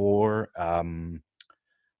it for a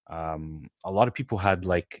lot of people had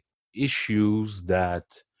like issues that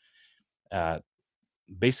uh,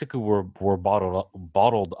 basically were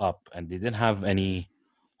bottled up, and they didn't have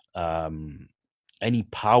um, any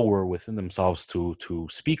power within themselves to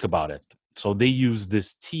speak about it. So they use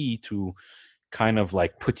this tea to kind of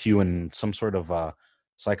like put you in some sort of a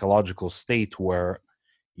psychological state where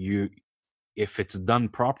you, if it's done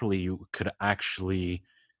properly, you could actually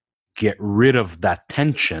get rid of that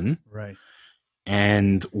tension. Right.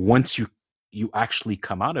 And once you actually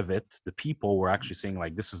come out of it, the people were actually saying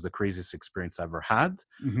like, this is the craziest experience I ever had.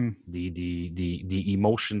 The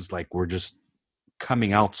emotions like were just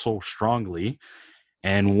coming out so strongly.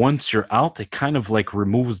 And once you're out, it kind of like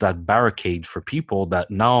removes that barricade for people that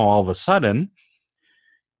now all of a sudden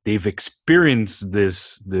they've experienced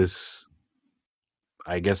this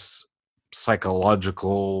I guess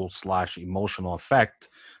psychological / emotional effect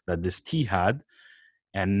that this tea had.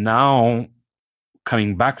 And now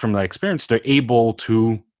coming back from that experience, they're able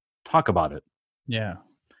to talk about it. Yeah.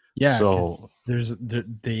 Yeah. So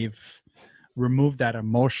They've removed that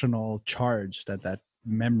emotional charge that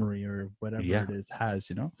memory or whatever it is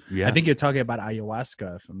has, yeah, I think you're talking about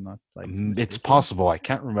ayahuasca, if I'm not like mistaken. it's possible. I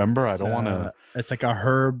can't remember. I don't want to. It's like a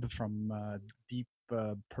herb from deep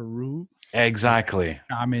Peru. Exactly.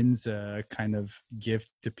 Shamans kind of give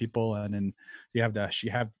to people, and then you have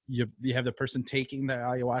the person taking the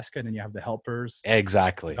ayahuasca, and then you have the helpers.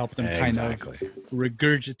 Exactly. Help them kind of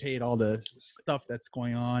regurgitate all the stuff that's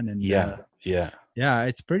going on, and yeah,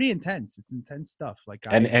 it's pretty intense. It's intense stuff. Like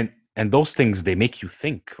and those things, they make you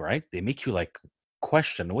think, right? They make you like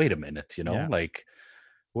question. Wait a minute, like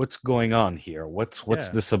what's going on here? What's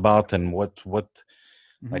this about? And what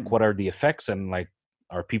like what are the effects? And like,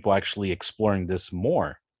 are people actually exploring this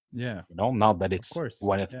more? Yeah. Now that it's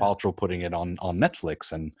Gwyneth Paltrow putting it on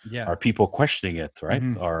Netflix, and are people questioning it, right?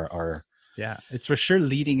 Are it's for sure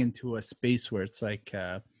leading into a space where it's like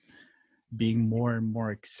being more and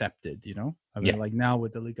more accepted, I mean, like now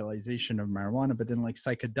with the legalization of marijuana, but then like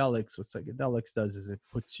psychedelics, what psychedelics does is it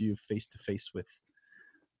puts you face to face with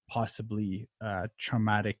possibly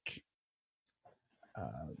traumatic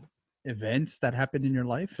events that happen in your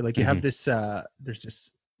life. Like you have this there's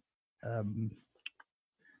this an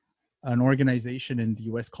organization in the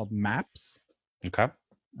US called MAPS,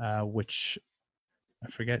 which I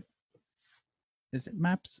forget, is it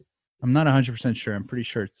MAPS? I'm not 100% sure. I'm pretty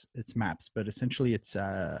sure it's MAPS, but essentially it's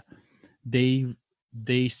they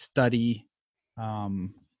study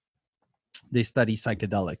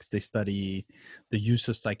psychedelics. They study the use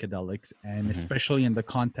of psychedelics, and especially in the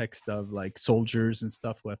context of like soldiers and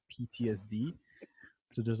stuff who have PTSD.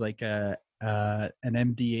 So there's like an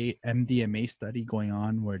MDMA study going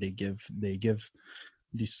on where they give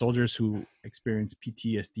these soldiers who experience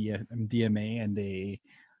PTSD MDMA, and they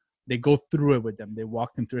go through it with them. They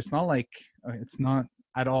walk them through. It's not like it's not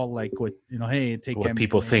at all like what hey, take what MDMA,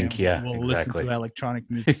 people think. we'll listen to electronic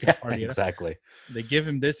music and party. Exactly. They give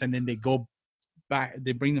them this, and then they go back.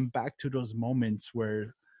 They bring them back to those moments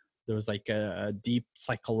where there was like a deep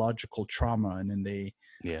psychological trauma, and then they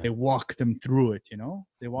Yeah. walk them through it.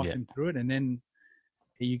 They walk Yeah. them through it, and then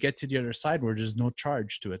you get to the other side where there's no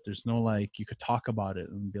charge to it. There's no like you could talk about it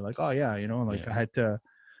and be like, oh yeah, like Yeah. I had to,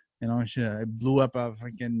 I blew up a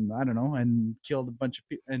freaking, I don't know, and killed a bunch of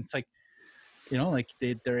people, and it's like, like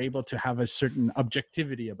they're able to have a certain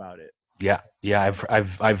objectivity about it. Yeah,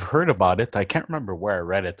 I've heard about it. I can't remember where I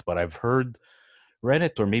read it, but I've read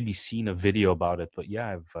it or maybe seen a video about it. But yeah,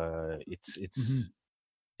 I've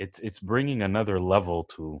it's bringing another level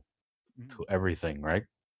to everything, right?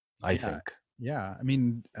 I Yeah. think. Yeah, I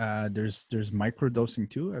mean, there's microdosing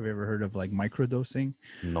too. Have you ever heard of like microdosing?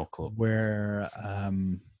 No clue. Where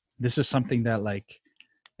this is something that like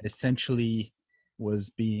essentially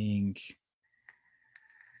was being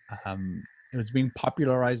it was being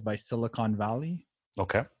popularized by Silicon Valley,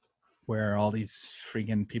 Okay. where all these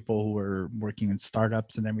freaking people who were working in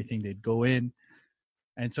startups and everything, they'd go in.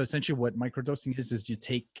 And so essentially what microdosing is you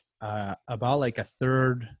take about like a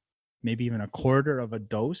third, maybe even a quarter of a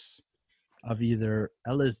dose of either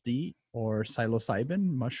LSD or psilocybin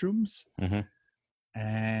mushrooms. Mhm.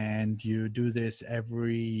 And you do this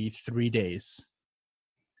every 3 days.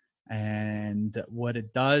 And what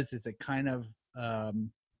it does is it kind of,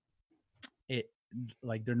 it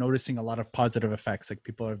like they're noticing a lot of positive effects. Like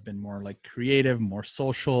people have been more like creative, more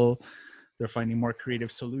social. They're finding more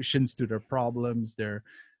creative solutions to their problems. They're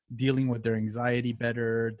dealing with their anxiety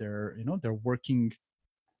better. They're working.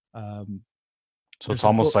 So it's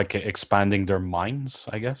almost like expanding their minds,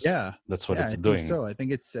 I guess. Yeah, that's what it's I doing. think so I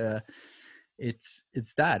think it's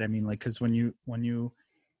that. I mean, like, because when you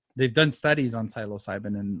they've done studies on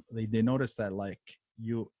psilocybin, and they noticed that like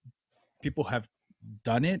people have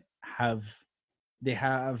done it, they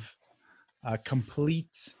have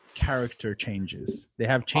complete character changes. They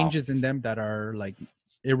have changes in them that are like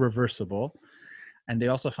irreversible, and they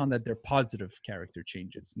also found that they're positive character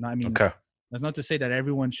changes. Now, I mean, Okay. that's not to say that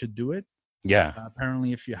everyone should do it. Yeah.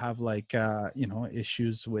 Apparently, if you have like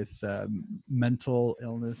issues with mental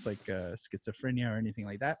illness, like schizophrenia or anything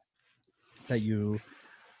like that, that you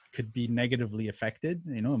could be negatively affected.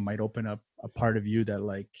 It might open up a part of you that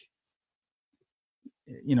like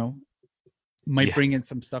might bring in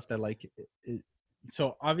some stuff that like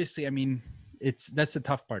so obviously, I mean, that's the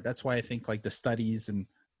tough part. That's why I think like the studies and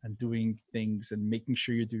doing things and making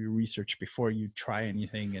sure you do your research before you try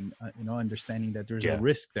anything, and understanding that there's a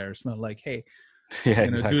risk there. It's not like, hey,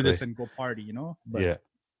 I'm gonna do this and go party, but yeah.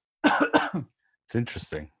 It's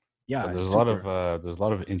interesting. Yeah, but there's a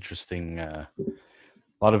lot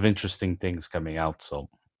of interesting things coming out. So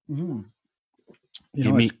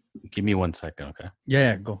give me 1 second, okay?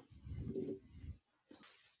 Yeah, go.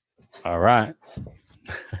 All right.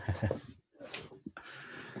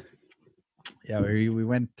 Yeah, we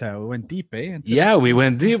went deep, eh? Yeah, we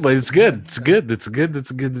went deep, but it's good. It's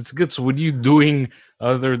good. So what are you doing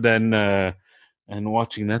other than and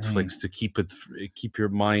watching Netflix to keep your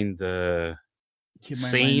mind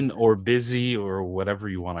sane or busy or whatever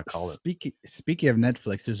you want to call it? Speaking of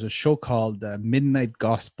Netflix, there's a show called Midnight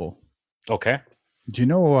Gospel. Okay. Do you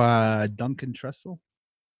know Duncan Trussell?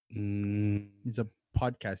 Mm. He's a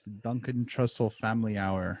podcast, Duncan Trussell Family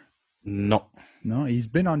Hour. No, he's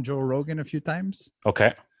been on Joe Rogan a few times.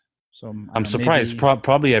 Okay. So I'm surprised.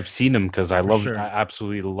 Probably I've seen him because I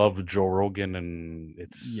absolutely love Joe Rogan, and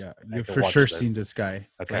you've for sure seen this guy.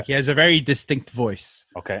 Okay. Like, he has a very distinct voice.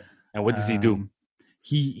 Okay. And what does he do?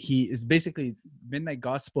 He is basically, Midnight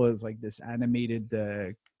Gospel is like this animated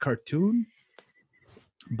cartoon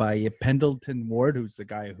by Pendleton Ward, who's the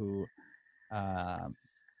guy who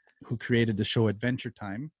created the show Adventure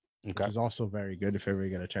Time, which is also very good if ever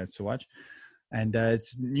you get a chance to watch. And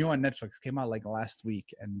it's new on Netflix, came out like last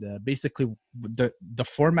week. And basically the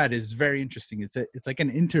format is very interesting. It's like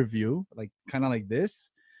an interview, like kind of like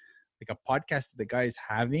this, like a podcast that the guy is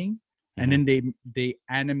having. And then they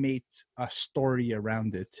animate a story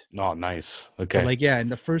around it. Oh, nice. Okay. So like, yeah, in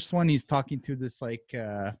the first one, he's talking to this like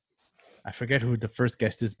I forget who the first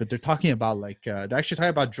guest is, but they're talking about like they're actually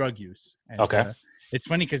talking about drug use. And, okay. It's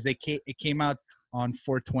funny because it came out on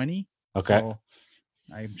 420. Okay. So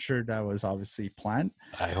I'm sure that was obviously planned.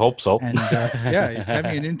 I hope so. And he's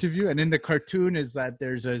having an interview, and in the cartoon is that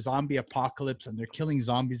there's a zombie apocalypse, and they're killing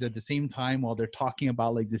zombies at the same time while they're talking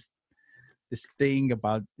about like this thing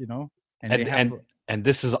about And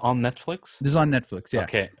this is on Netflix? This is on Netflix, yeah.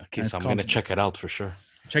 Okay, so I'm going to check it out for sure.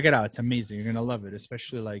 Check it out. It's amazing. You're going to love it,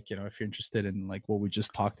 especially like, if you're interested in like what we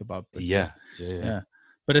just talked about. But, yeah.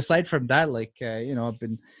 But aside from that, like, I've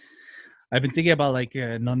been thinking about like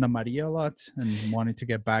Nonna Maria a lot and wanting to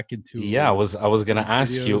get back into. Yeah, I was going to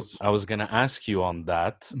ask you. I was going to ask you on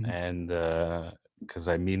that, and because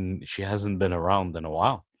I mean, she hasn't been around in a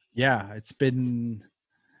while. Yeah, it's been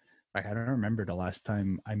like, I don't remember the last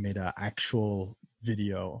time I made an actual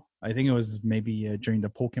video. I think it was maybe during the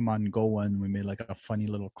Pokemon Go one. We made like a funny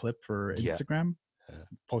little clip for Yeah. Instagram. Yeah.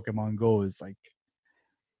 Pokemon Go is like,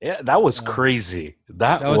 Yeah, that was uh, crazy.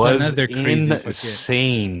 That that was was another crazy fucking.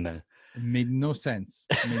 insane. It made no sense.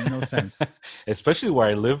 It made no sense. Especially where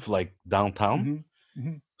I live, like downtown.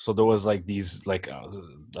 Mm-hmm. So there was like these, like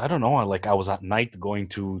I don't know, like I was at night going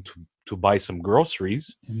to buy some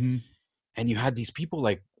groceries, Mm-hmm. and you had these people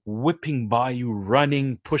like whipping by you,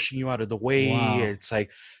 running, pushing you out of the way. Wow. It's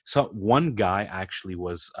like, so one guy actually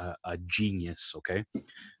was a genius. Okay,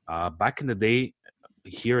 back in the day,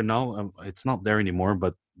 here now it's not there anymore,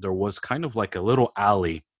 but there was kind of like a little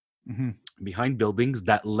alley Mm-hmm. behind buildings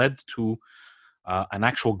that led to an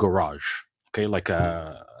actual garage. Okay, like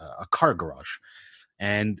a car garage,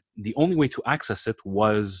 and the only way to access it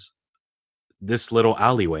was this little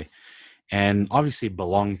alleyway, and obviously it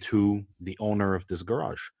belonged to the owner of this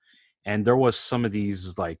garage. And there was some of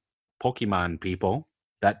these like Pokemon people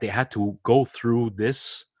that they had to um go through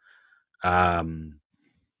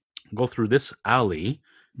this alley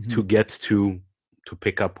to get to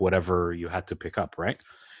pick up whatever you had to pick up, right?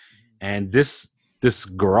 And this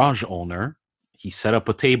garage owner, he set up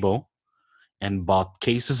a table and bought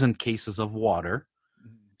cases and cases of water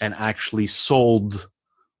and actually sold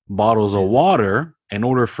bottles of water in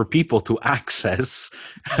order for people to access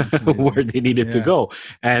where they needed to go.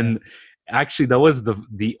 And actually that was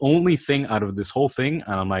the only thing out of this whole thing,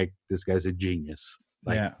 and I'm like, this guy's a genius.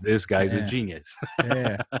 Like, this guy's a genius.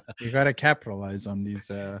 You gotta capitalize on these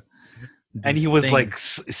and he was things. like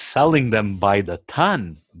selling them by the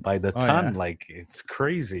ton, like it's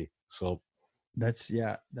crazy. So that's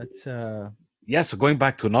so going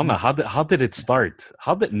back to Nonna, how did it start?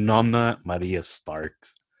 How did Nonna Maria start?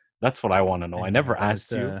 That's what I want to know. I never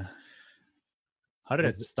asked you. How did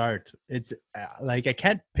it start? It's like, I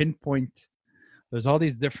can't pinpoint. There's all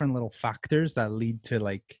these different little factors that lead to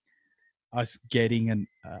like us getting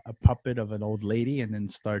a puppet of an old lady and then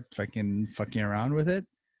start fucking around with it.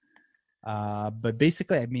 But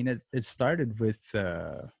basically, I mean, it started with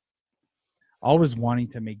always wanting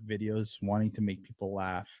to make videos, wanting to make people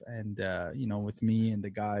laugh, and you know, with me and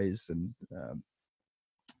the guys, and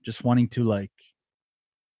just wanting to like.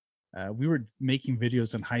 We were making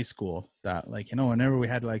videos in high school that, like, you know, whenever we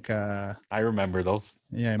had like I remember those.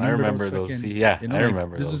 Yeah, I remember those. Fucking, yeah, you know, I like,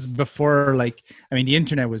 remember this those. is before, like, I mean, the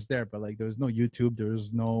internet was there, but like there was no YouTube, there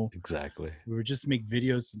was no. Exactly. We would just make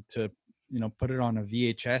videos to, you know, put it on a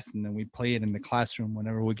VHS, and then we play it in the classroom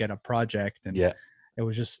whenever we get a project, and it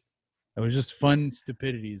was just fun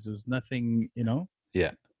stupidities. There was nothing, you know.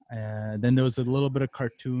 Yeah. Then there was a little bit of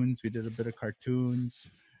cartoons. We did a bit of cartoons.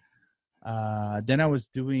 Then I was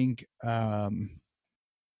doing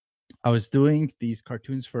these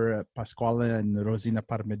cartoons for Pasquale and Rosina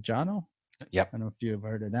Parmigiano. Yep. I don't know if you've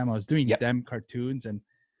heard of them. I was doing them cartoons, and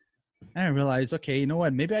I realized, okay, you know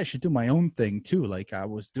what? Maybe I should do my own thing too. Like, I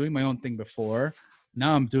was doing my own thing before.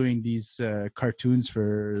 Now I'm doing these cartoons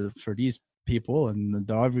for these people,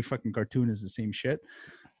 and every fucking cartoon is the same shit.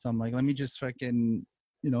 So I'm like, let me just fucking,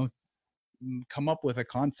 you know, come up with a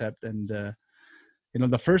concept. And you know,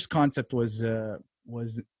 the first concept was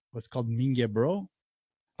called Mingue Bro.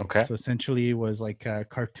 Okay. So essentially, it was like a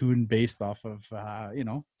cartoon based off of you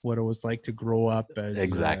know, what it was like to grow up as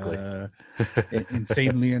in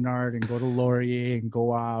Saint Leonard, and go to Laurier, and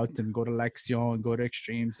go out and go to Lexion and go to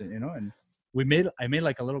Extremes, and you know, and I made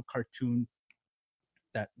like a little cartoon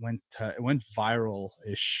that went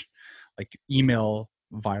viral-ish, like email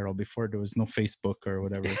viral, before there was no Facebook or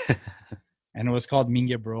whatever. And it was called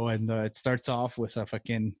Mingue Bro, and it starts off with a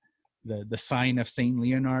fucking the sign of Saint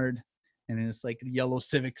Leonard, and it's like the yellow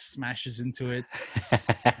Civic smashes into it,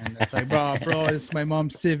 and it's like, bro, it's my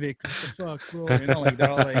mom's Civic. What the fuck, bro? You know, like, they're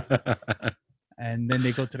all like. And then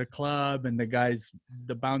they go to the club, and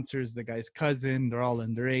the bouncers, the guy's cousin, they're all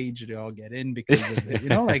underage. They all get in because of it. You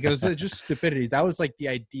know, like, it was just stupidity. That was like the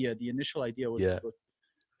idea. The initial idea was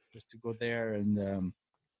to go there, and.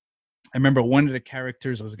 I remember one of the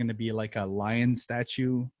characters was going to be like a lion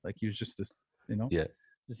statue. Like, he was just this, you know,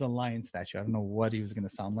 just a lion statue. I don't know what he was going to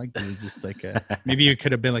sound like, but he was just like maybe it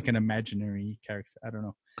could have been like an imaginary character. I don't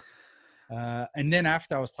know. And then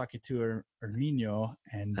after I was talking to Herminio,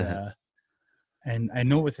 and I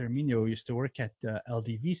know with Herminio, we used to work at the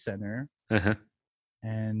LDV Center,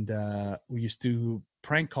 and we used to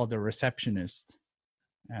prank call the receptionist.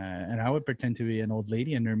 And I would pretend to be an old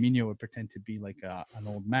lady, and Herminio would pretend to be like an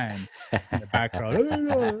old man in the background,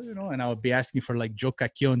 you know, and I would be asking for like Joe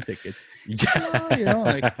Cacchione tickets, you know,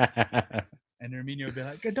 like, And Herminio would be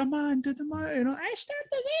like, "Daman, you know, I start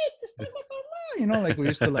this, blah, blah, blah." You know, like we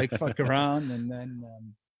used to like fuck around, and then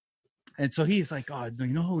and so he's like, "Oh,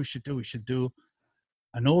 you know what we should do? We should do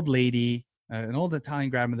an old lady, an old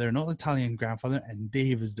Italian grandmother, an old Italian grandfather, and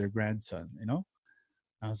Dave is their grandson." You know,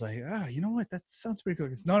 I was like, you know what? That sounds pretty cool.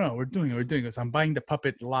 Goes, no, we're doing it. I'm buying the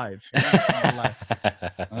puppet live. You know, live.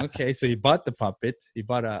 Okay, so he bought the puppet. He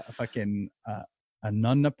bought a fucking a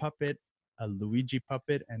Nonna puppet, a Luigi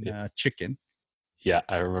puppet, and a chicken. Yeah,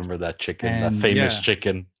 I remember that chicken, And that famous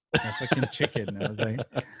chicken. A fucking chicken. I was like,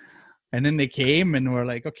 and then they came and were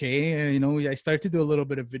like, okay, you know, I started to do a little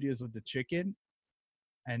bit of videos with the chicken.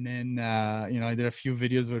 And then, you know, I did a few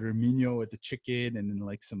videos with Herminio with the chicken, and then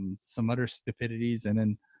like some other stupidities. And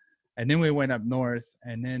then we went up north,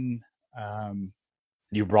 and then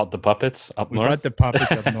you brought the puppets up north? We brought the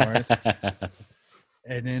puppets up north.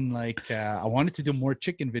 And then like I wanted to do more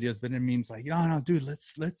chicken videos, but then memes like, no, dude,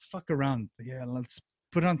 let's fuck around. Yeah, let's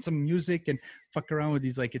put on some music and fuck around with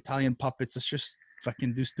these like Italian puppets. Let's just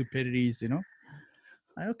fucking do stupidities, you know?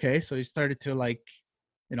 Okay, so he started to like,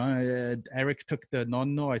 you know, Eric took the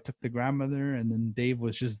nonno, I took the grandmother, and then Dave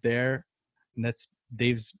was just there. And that's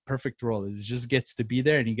Dave's perfect role, is he just gets to be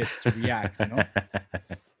there and he gets to react, you know?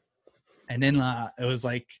 And then it was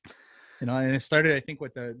like, you know, and it started, I think,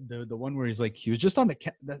 with the one where he's like, he was just on the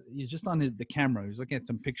camera. He was looking at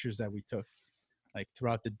some pictures that we took, like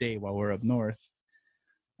throughout the day while we're up north.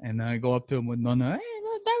 And I go up to him with Nonna, "Hey,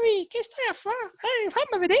 David, ¿qué está haciendo? Hey,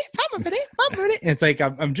 fama video." It's like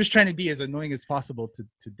I'm just trying to be as annoying as possible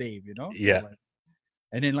to Dave, you know? Yeah. Like,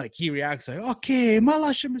 and then like he reacts like, "Okay,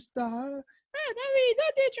 malasha mista."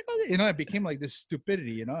 You know, it became like this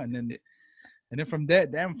stupidity, you know, and then from there,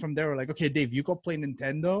 we're like, okay, Dave, you go play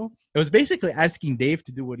Nintendo. It was basically asking Dave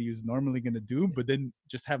to do what he was normally going to do, but then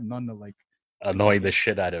just have Nonna like annoy the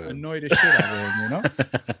shit out of him, you know?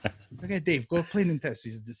 Okay, Dave, go play Nintendo. So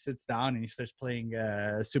he just sits down and he starts playing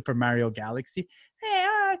Super Mario Galaxy.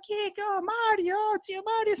 Hey, Kiko, Mario, it's your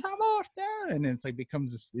Mario's morte. And it's like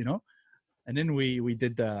becomes this, you know? And then we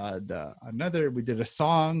did we did a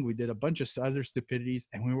song, we did a bunch of other stupidities,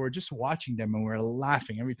 and we were just watching them and we were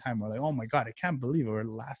laughing every time. We're like, oh my God, I can't believe it. We're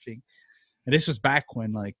laughing. And this was back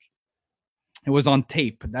when like it was on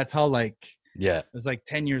tape. That's how like, yeah, it was like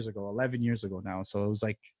 10 years ago, 11 years ago now. So it was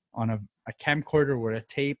like on a camcorder with a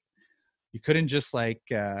tape. You couldn't just like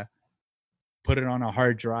put it on a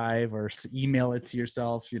hard drive or email it to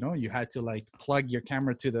yourself. You know, you had to like plug your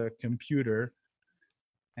camera to the computer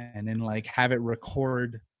and then like have it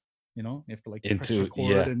record, you know, you have to like press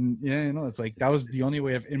record and you know, it's like that was the only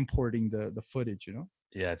way of importing the footage, you know?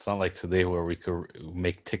 Yeah, it's not like today where we could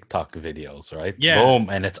make TikTok videos, right? Yeah. Boom,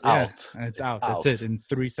 and it's out. It's out. That's it. In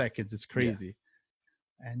 3 seconds. It's crazy.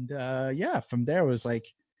 Yeah. And from there it was like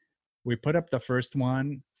we put up the first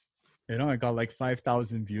one, you know, I got like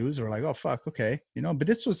 5,000 views. We're like, oh fuck, okay. You know, but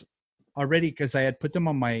this was already because I had put them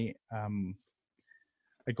on my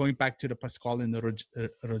going back to the Pasquale and the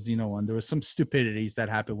Rosino one, there was some stupidities that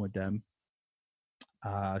happened with them.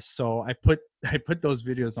 So I put those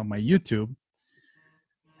videos on my YouTube,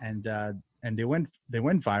 and they went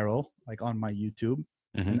viral like on my YouTube.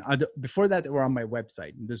 Mm-hmm. And before that, they were on my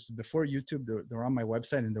website. And this before YouTube, they were on my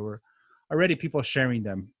website, and there were already people sharing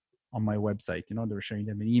them on my website. You know, they were sharing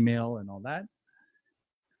them in email and all that.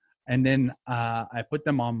 And then I put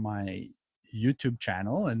them on my YouTube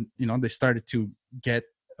channel, and you know, they started to get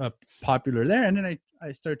popular there. And then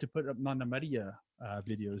I started to put up Nonna Maria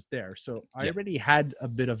videos there. So I already had a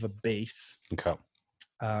bit of a base. Okay.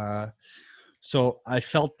 So I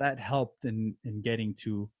felt that helped in getting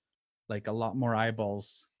to like a lot more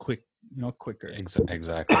eyeballs quicker.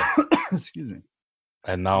 Exactly. Excuse me.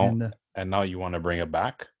 And now you want to bring it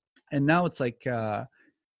back? And now it's like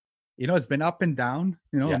you know, it's been up and down,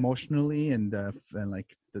 you know, emotionally and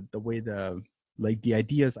like the way the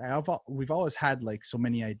ideas we've always had like so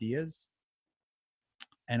many ideas,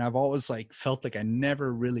 and I've always like felt like I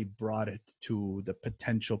never really brought it to the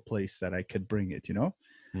potential place that I could bring it, you know.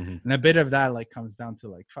 Mm-hmm. And a bit of that like comes down to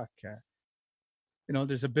like you know,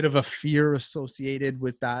 there's a bit of a fear associated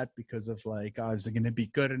with that because of like, oh, is it going to be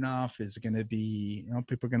good enough? Is it going to be, you know,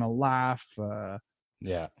 people are going to laugh?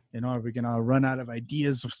 You know, are we going to run out of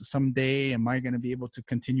ideas someday? Am I going to be able to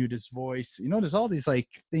continue this voice? You know, there's all these like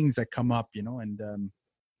things that come up, you know, and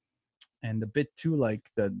a bit too like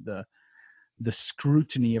the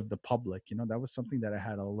scrutiny of the public, you know, that was something that I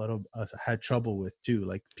had had trouble with too.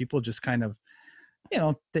 Like people just kind of, you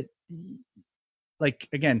know, that like,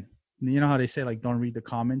 again, you know how they say like, don't read the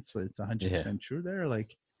comments. So it's 100% true there.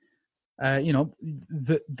 Like, you know,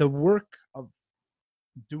 the work of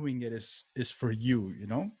doing it is for you, you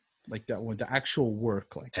know, like that with the actual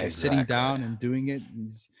work, like the sitting down and doing it,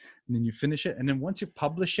 and then you finish it, and then once you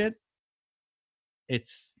publish it,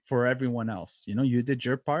 it's for everyone else. You know, you did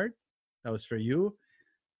your part, that was for you,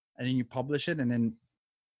 and then you publish it, and then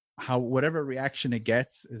whatever reaction it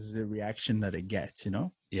gets is the reaction that it gets. You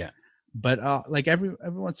know. Yeah. But like every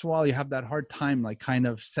once in a while, you have that hard time, like kind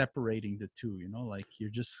of separating the two. You know, like you're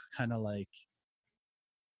just kind of like,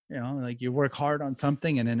 you know, like you work hard on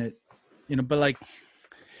something, and then it, you know, but like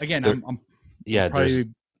again, I'm probably. Yeah,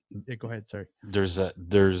 go ahead. Sorry.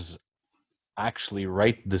 There's actually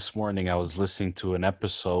right this morning I was listening to an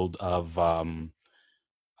episode of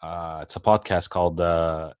it's a podcast called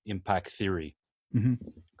Impact Theory. Mm-hmm.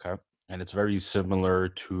 Okay, and it's very similar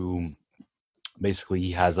to. Basically,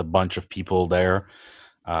 he has a bunch of people there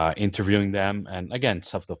interviewing them, and again,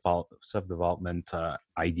 self-development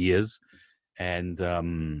ideas.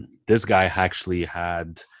 And this guy actually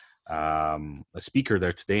had a speaker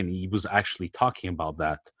there today, and he was actually talking about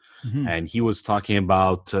that. Mm-hmm. And he was talking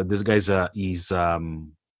about this guy's he's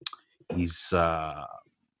an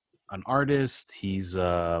artist. He's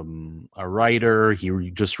a writer. He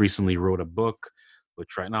just recently wrote a book.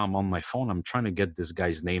 Which right now I'm on my phone. I'm trying to get this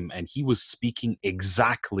guy's name, and he was speaking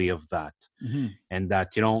exactly of that, and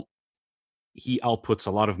that, you know, he outputs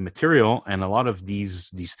a lot of material, and a lot of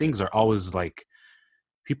these things are always like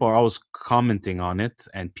people are always commenting on it,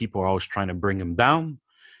 and people are always trying to bring him down.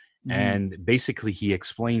 And basically, he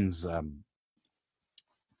explains,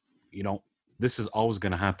 you know, this is always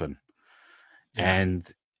going to happen, and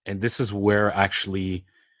this is where actually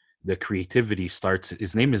the creativity starts.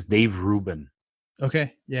 His name is Dave Rubin.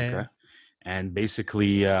 Okay. Yeah. And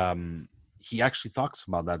basically, he actually talks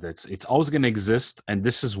about that. It's always going to exist, and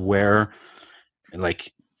this is where,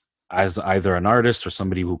 like, as either an artist or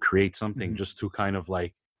somebody who creates something, just to kind of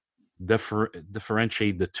like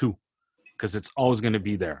differentiate the two, because it's always going to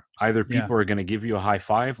be there. Either people are going to give you a high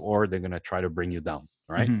five, or they're going to try to bring you down,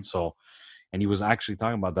 right? So, and he was actually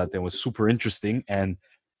talking about that. That was super interesting. And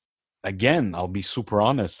again, I'll be super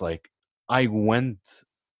honest. Like,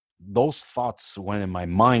 those thoughts went in my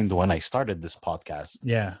mind when I started this podcast.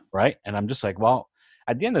 Yeah. Right. And I'm just like, well,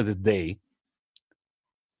 at the end of the day,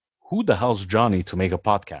 who the hell's Johnny to make a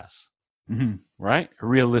podcast? Right.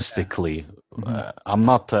 Realistically, I'm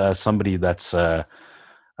not somebody that's a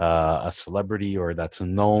celebrity or that's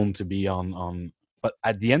known to be on. But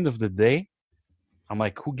at the end of the day, I'm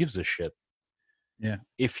like, who gives a shit? Yeah.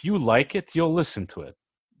 If you like it, you'll listen to it.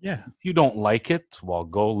 Yeah. If you don't like it, well,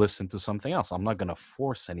 go listen to something else. I'm not going to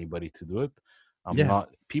force anybody to do it.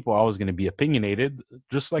 People are always going to be opinionated,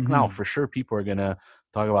 just like now. For sure, people are going to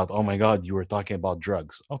talk about, oh my God, you were talking about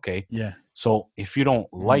drugs. Okay. Yeah. So if you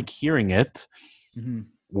don't like hearing it,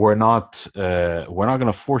 we're not going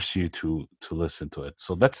to force you to listen to it.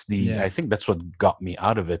 So that's I think that's what got me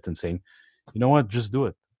out of it and saying, you know what, just do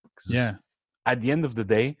it. Yeah. At the end of the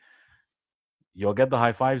day, you'll get the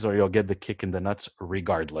high fives or you'll get the kick in the nuts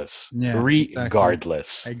regardless. Yeah,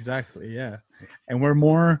 regardless. Exactly. Yeah. And we're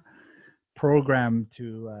more programmed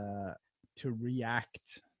to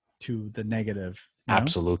react to the negative.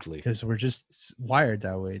 Absolutely. Because we're just wired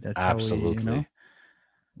that way. That's absolutely how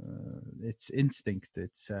we, it's instinct.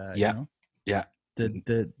 It's yeah. You know, yeah.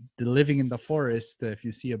 The living in the forest, if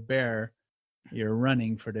you see a bear, you're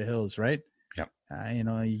running for the hills, right? Yeah. You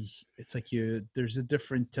know, it's like there's a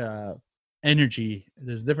different energy,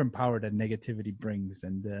 there's different power that negativity brings,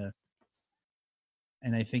 and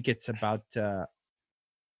I think it's about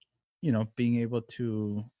you know, being able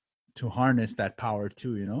to harness that power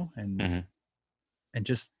too, you know, and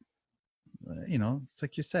just you know, it's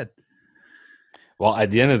like you said. Well, at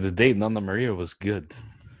the end of the day, Nana Maria was good.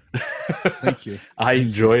 Thank you. I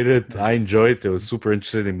enjoyed it. It was super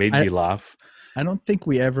interesting. It made me laugh. I don't think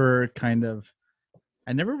we ever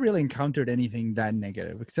I never really encountered anything that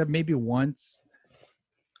negative, except maybe once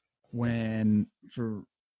and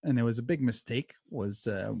it was a big mistake, was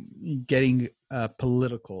getting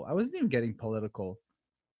political. I wasn't even getting political.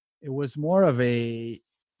 It was more of a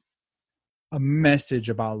message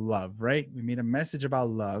about love, right? We made a message about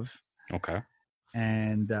love. Okay.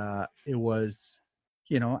 And it was,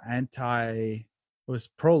 you know, it was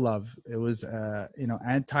pro-love. It was, you know,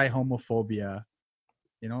 anti-homophobia.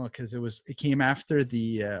 You know, because it came after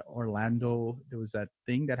the Orlando. There was that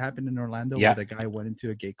thing that happened in Orlando where the guy went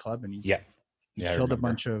into a gay club and he killed a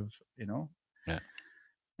bunch of, you know. Yeah.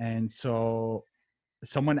 And so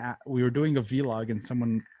we were doing a vlog and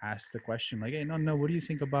someone asked the question like, hey, no, what do you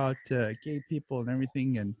think about gay people and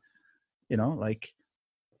everything? And, you know, like,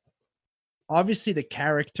 obviously the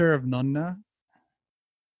character of Nonna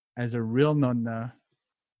as a real Nonna,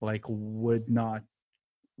 like, would not,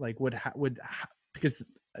 like, because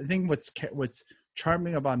I think what's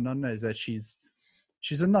charming about Nonna is that she's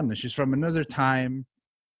a Nonna. She's from another time.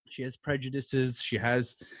 She has prejudices. She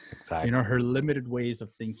has, Exactly. her limited ways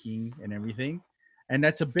of thinking and everything. And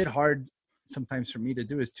that's a bit hard sometimes for me to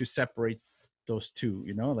do, is to separate those two,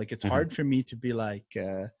 like it's Mhm. hard for me to be like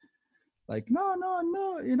no,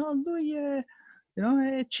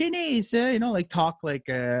 Louis, Chinese, like talk like,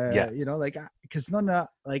 Yeah. like, because Nonna,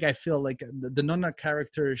 like I feel like the Nonna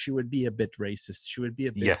character, she would be a bit racist. She would be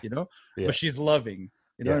a bit, Yeah. Yeah. but she's loving.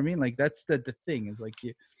 You know Yeah. what I mean? Like that's the thing. Is like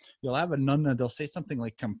you'll have a Nonna, they'll say something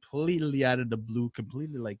like completely out of the blue,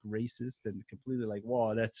 completely like racist, and completely like,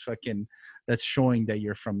 wow, that's showing that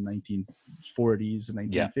you're from 1940s and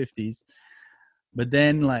 1950s. But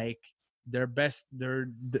then like they're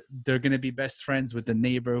gonna be best friends with the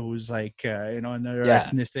neighbor who's like another Yeah.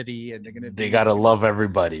 ethnicity, and they're gonna be, They gotta love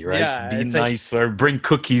everybody, right? Yeah, Be it's like, nice or bring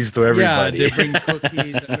cookies to yeah, everybody. they bring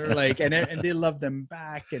cookies, and they're like, and they love them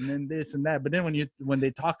back, and then this and that. But then when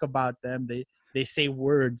they talk about them, they say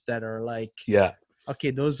words that are like, Yeah.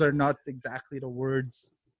 okay, those are not exactly the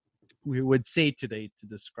words we would say today to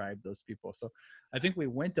describe those people. So I think we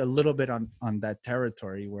went a little bit on that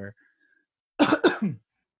territory where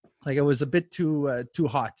like it was a bit too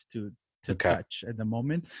hot to Okay. touch at the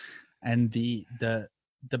moment. And the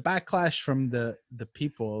backlash from the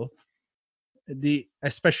people, the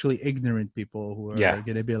especially ignorant people, who are Yeah.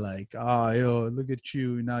 gonna be like, oh, yo, look at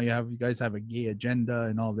you, now you guys have a gay agenda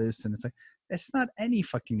and all this. And it's like, it's not any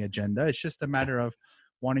fucking agenda. It's just a matter of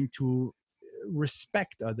wanting to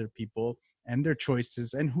respect other people and their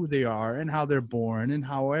choices and who they are and how they're born and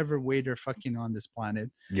however way they're fucking on this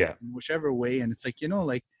planet, Yeah. whichever way. And it's like,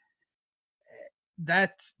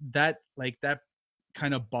 like that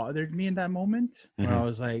kind of bothered me in that moment, where I Mhm.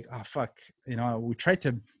 was like, oh fuck, we tried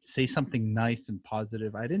to say something nice and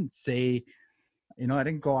positive. I didn't say, I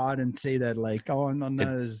didn't go out and say that like, oh,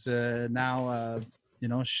 Nonna is now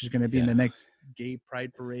she's gonna be in Yeah. the next gay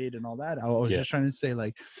pride parade and all that. I was Yeah. just trying to say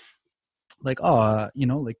like oh,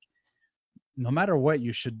 like no matter what,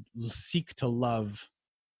 you should seek to love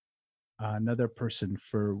another person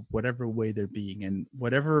for whatever way they're being, and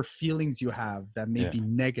whatever feelings you have that may Yeah. be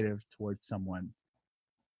negative towards someone,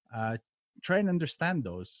 try and understand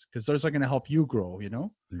those, because those are going to help you grow,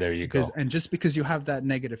 There you because go. and just because you have that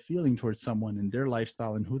negative feeling towards someone and their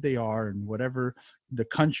lifestyle and who they are and whatever the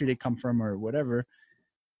country they come from or whatever,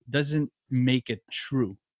 doesn't make it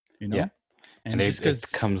true. Yeah. And And just it because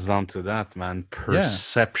comes down to that, man.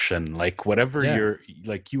 Perception. Like whatever Yeah.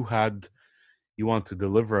 you want to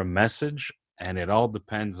deliver a message, and it all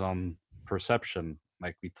depends on perception.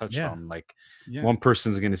 Like we touched Yeah. on, like Yeah. one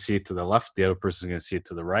person's going to see it to the left, the other person's going to see it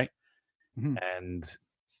to the right. Mhm. And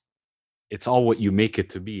it's all what you make it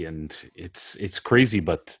to be. And it's crazy,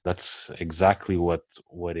 but that's exactly what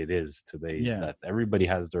it is today. Is Yeah. that everybody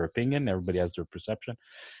has their opinion, everybody has their perception.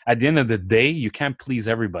 At the end of the day, you can't please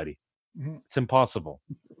everybody. Mhm. It's impossible.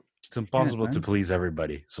 It's impossible to man. please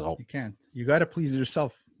everybody. So You can't. You got to please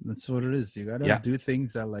yourself. That's what it is. You got to Yeah. do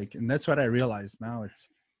things that like, and that's what I realize now.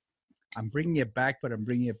 I'm bringing it back, but I'm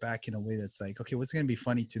bringing it back in a way that's like, okay, what's going to be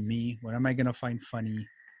funny to me? What am I going to find funny?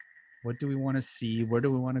 What do we want to see? Where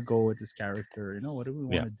do we want to go with this character? What do we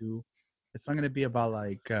want Yeah. to do? It's not going to be about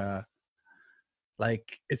like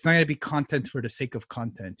it's not going to be content for the sake of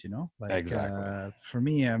content, like Exactly. for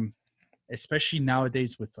me, especially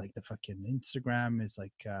nowadays with like the fucking Instagram is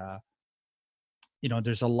like,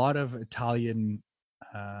 there's a lot of Italian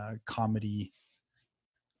comedy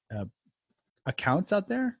accounts out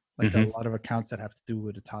there, like Mhm. a lot of accounts that have to do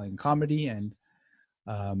with Italian comedy, and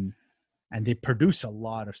they produce a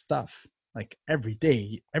lot of stuff. Like every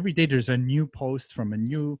day there's a new post from a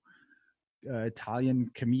new Italian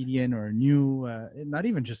comedian, or a new not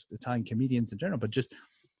even just Italian comedians in general, but just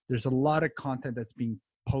there's a lot of content that's being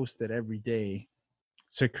posted every day.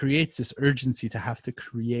 So it creates this urgency to have to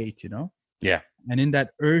create, Yeah. and in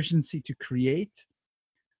that urgency to create,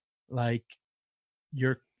 like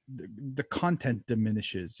the content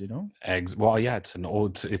diminishes, Well, yeah,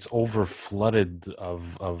 it's over flooded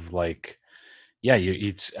of like, yeah,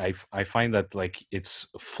 I find that like it's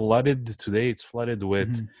flooded today. It's flooded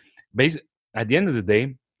with Mhm. at the end of the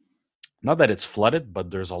day, not that it's flooded,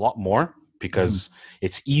 but there's a lot more because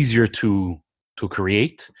it's easier to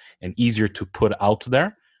create and easier to put out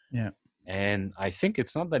there. Yeah. And I think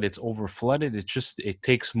it's not that it's over flooded. It's just it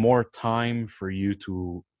takes more time for you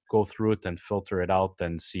to go through it and filter it out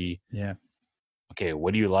and see, Yeah. okay,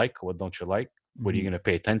 what do you like? What don't you like? What are you Mhm. going to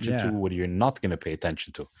pay attention to? Yeah. What are you not going to pay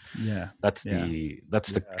attention to? Yeah. That's Yeah. the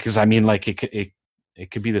Yeah. because I mean, like it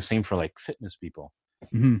could be the same for like fitness people.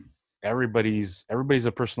 Mhm. Everybody's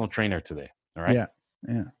a personal trainer today. All right. Yeah.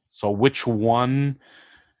 Yeah. So which one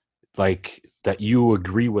like that you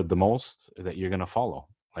agree with the most that you're gonna follow.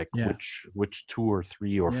 Like Yeah. which 2 or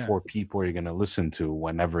 3 or Yeah. 4 people you're gonna listen to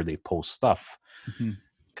whenever they post stuff, Mhm.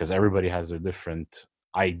 because everybody has their different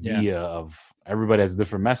idea of everybody has a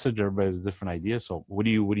different message, everybody has a different idea. So what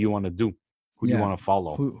do you want to do? Who do you Yeah. want to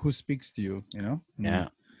follow? Who speaks to you, you know? Yeah.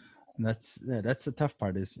 And that's the tough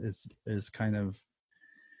part is kind of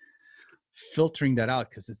filtering that out,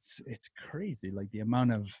 because it's crazy, like the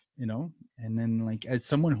amount of, you know. And then, like, as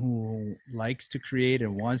someone who likes to create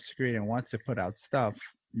and wants to create and wants to put out stuff,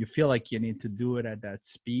 you feel like you need to do it at that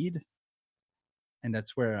speed. And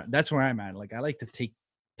that's where I'm at. Like, I like to take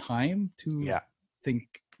time to Yeah.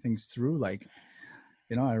 think things through. Like,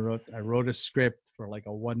 you know, I wrote a script for like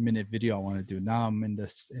a 1-minute video I want to do. Now I'm in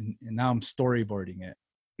this, and now I'm storyboarding it,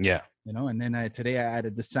 Yeah. you know. And then today I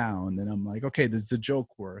added the sound, and I'm like, okay, does the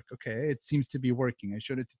joke work? Okay, it seems to be working. I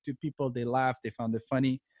showed it to 2 people, they laughed, they found it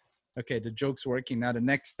funny. Okay, the joke's working. Now the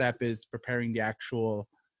next step is preparing the actual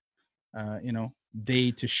you know,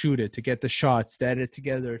 day to shoot it, to get the shots, to edit it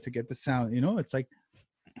together, to get the sound. You know, it's like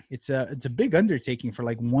it's a big undertaking for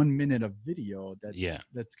like 1 minute of video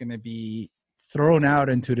that's going to be thrown out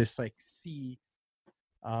into this like sea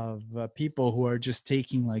of people who are just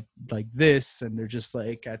taking like this, and they're just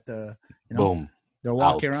like at the, you know, Boom. they're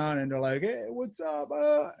walking Out. around and they're like, hey, what's up,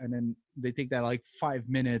 and then they take that like 5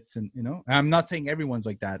 minutes. And, you know, I'm not saying everyone's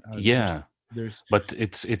like that. Yeah. There's But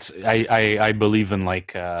it's I believe in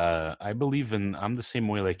like I'm the same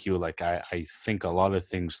way like you. Like I think a lot of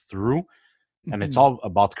things through, and it's Mhm. all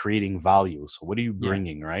about creating value. So what are you Yeah.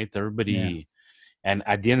 bringing, right? Everybody, Yeah. and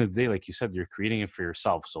at the end of the day, like you said, you're creating it for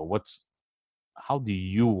yourself. So how do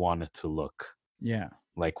you want it to look? Yeah.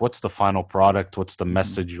 Like, what's the final product? What's the Mhm.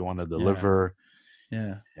 message you want to Yeah. deliver?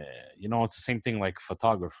 Yeah. You know, it's the same thing like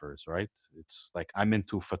photographers, right? It's like I'm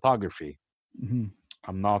into photography. Hmm.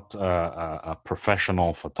 I'm not a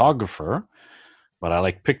professional photographer, but I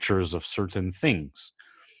like pictures of certain things.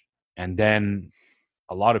 And then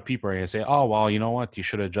a lot of people are going to say, oh, well, you know what? You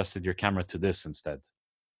should have adjusted your camera to this instead.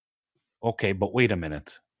 Okay, but wait a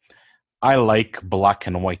minute. I like black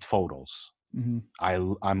and white photos. Hmm.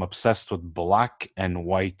 I'm obsessed with black and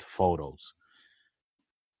white photos.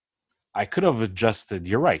 I could have adjusted,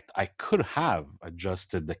 you're right. I could have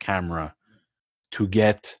adjusted the camera to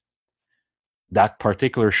get that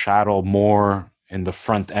particular shadow more in the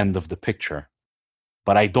front end of the picture.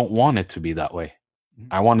 But I don't want it to be that way.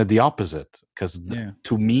 I wanted the opposite, because Yeah.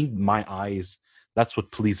 to me, my eyes, that's what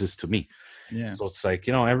pleases to me. Yeah. So it's like,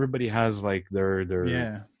 you know, everybody has like their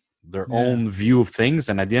Yeah. Yeah. own view of things.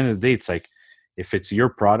 And at the end of the day, it's like, if it's your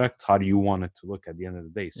product, how do you want it to look at the end of the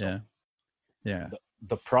day? So Yeah. Yeah.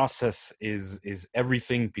 the process is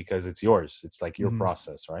everything, because it's yours. It's like your Mhm.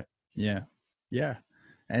 process, right? Yeah. Yeah.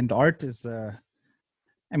 And art is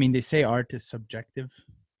I mean, they say art is subjective,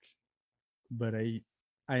 but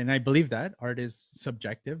I believe that art is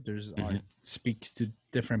subjective. There's Mhm. art speaks to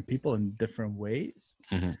different people in different ways.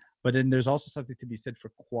 Mhm. But then there's also something to be said for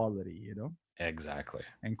quality, you know? Exactly.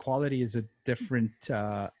 And quality is a different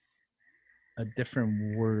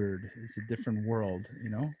word. It's a different world, you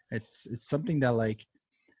know? It's something that, like,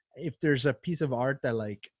 if there's a piece of art that,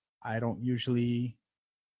 like, I don't usually,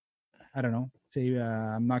 I don't know, say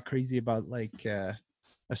I'm not crazy about like a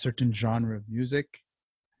certain genre of music.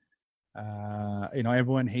 You know,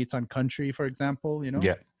 everyone hates on country, for example, you know.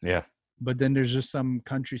 Yeah. Yeah. But then there's just some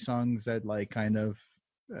country songs that like kind of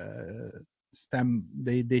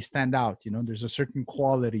they stand out, you know. There's a certain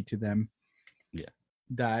quality to them, Yeah.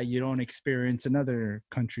 that you don't experience in other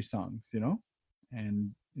country songs, you know.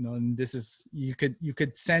 And, you know, and this is, you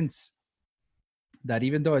could sense that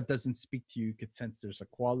even though it doesn't speak to you, you could sense there's a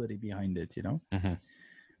quality behind it, you know. Mhm.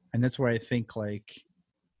 And that's where I think like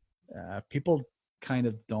people kind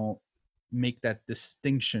of don't make that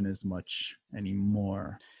distinction as much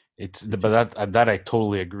anymore. But that I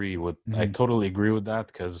totally agree with. I Mhm. totally agree with that,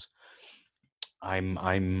 because I'm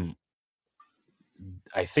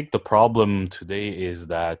I think the problem today is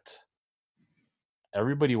that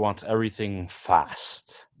everybody wants everything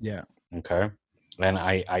fast. Yeah. Okay. And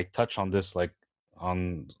I touch on this like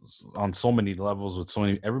on so many levels with so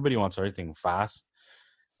many, everybody wants everything fast,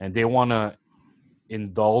 and they want to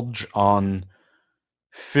indulge on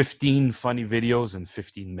 15 funny videos in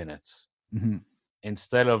 15 minutes, Hmm.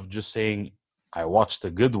 instead of just saying, I watched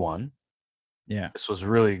a good one, Yeah. this was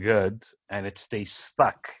really good, and it stays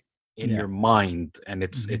stuck in Yeah. your mind, and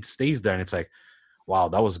Mhm. it stays there, and it's like, wow,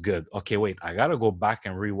 that was good. Okay, wait, I gotta go back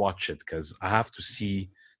and rewatch it, because I have to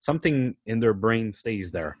see something in their brain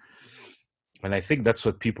stays there. And I think that's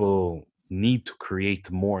what people need to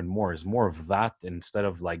create more and more, is more of that, instead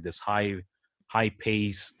of like this high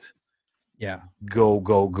paced, Yeah. go.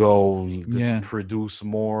 Let's Yeah. produce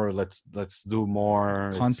more. Let's do more.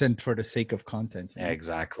 It's- Content for the sake of content. You know?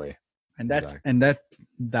 Exactly. And that's Exactly. and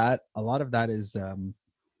that a lot of that is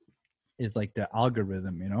like the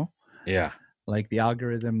algorithm, you know? Yeah. Like the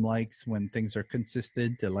algorithm likes when things are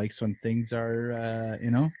consistent, it likes when things are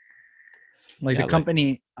you know, like Yeah. the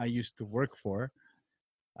company I used to work for,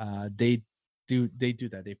 they do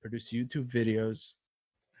that. They produce YouTube videos,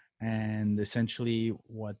 and essentially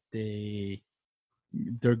what they're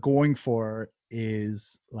going for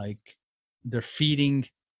is like they're feeding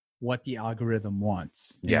what the algorithm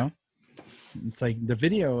wants, you Yeah. know? It's like the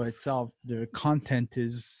video itself, the content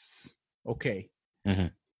is okay.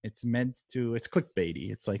 Mhm. It's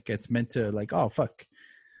clickbaity. It's like it's meant to like, oh fuck,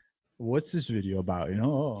 what's this video about? You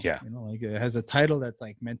know, Yeah. you know, like it has a title that's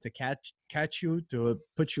like meant to catch you, to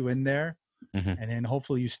put you in there, Mhm. and then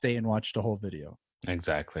hopefully you stay and watch the whole video.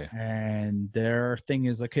 Exactly. And their thing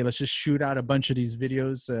is, okay, let's just shoot out a bunch of these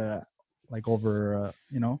videos, like over,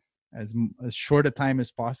 you know, as short a time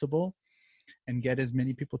as possible, and get as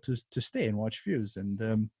many people to stay and watch views.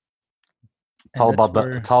 It's all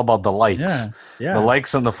about the likes. Yeah, yeah. The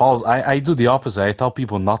likes and the follows. I do the opposite. I tell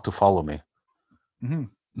people not to follow me. Mm-hmm.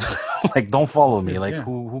 Like, don't follow That's me. good, Like, yeah.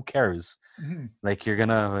 who cares? Mm-hmm. Like, you're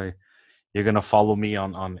gonna follow me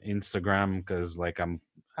on Instagram because like I'm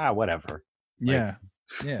whatever. Yeah,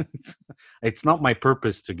 yeah, It's not my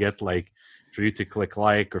purpose to get like for you to click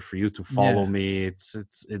like or for you to follow Yeah. me.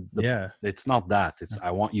 yeah. It's not that. It's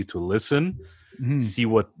I want you to listen, Mhm. see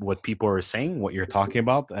what people are saying, what you're talking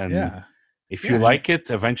about, and Yeah, if Yeah, you and- like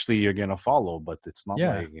it, eventually you're gonna follow. But it's not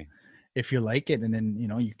Yeah. like if you like it, and then you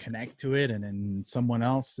know you connect to it, and then someone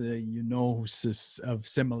else you know who's of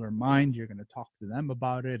similar mind, you're going to talk to them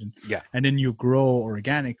about it, yeah, and then you grow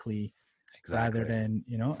organically exactly. rather than,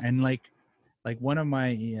 you know. And like one of my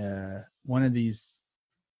one of these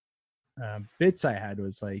bits I had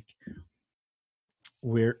was like,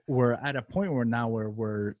 we're at a point where now where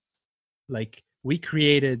we're like, we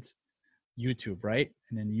created YouTube, right?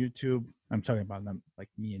 And then YouTube, I'm talking about them like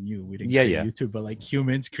me and you, we didn't Yeah, create yeah. YouTube, but like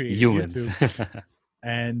humans created Humans. YouTube.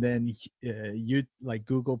 And then you like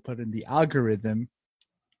Google put in the algorithm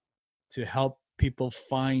to help people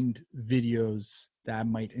find videos that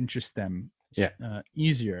might interest them Yeah.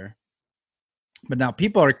 easier. But now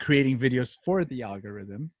people are creating videos for the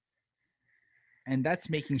algorithm, and that's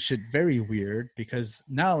making shit very weird, because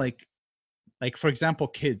now like for example,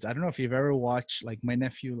 kids, I don't know if you've ever watched, like my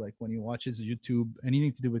nephew, like when he watches YouTube,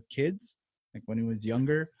 anything to do with kids, like when he was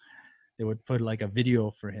younger, they would put like a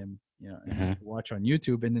video for him, you know, and Mhm. watch on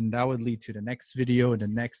YouTube, and then that would lead to the next video and the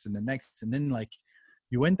next and the next, and then like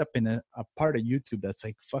you end up in a part of YouTube that's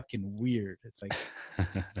like fucking weird. It's like,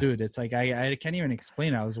 dude, it's like I can't even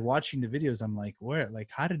explain it. I was watching the videos, I'm like, where, like,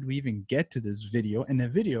 how did we even get to this video? And the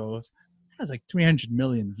video has like 300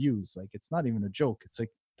 million views. Like, it's not even a joke. It's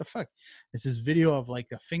like, the fuck, it's this video of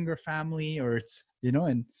like a finger family, or it's, you know.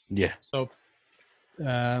 And Yeah. so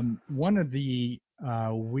one of the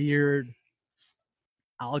weird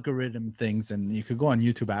algorithm things, and you could go on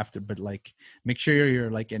YouTube after, but like make sure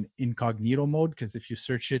you're like in incognito mode, because if you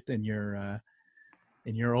search it in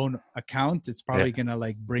your own account, it's probably gonna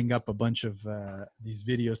like bring up a bunch of these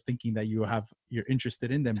videos thinking that you're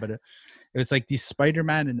interested in them. But it was like these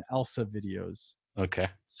Spider-Man and Elsa videos. Okay.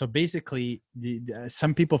 So basically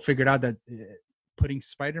some people figured out that putting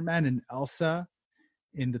Spider-Man and Elsa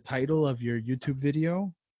in the title of your YouTube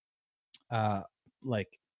video,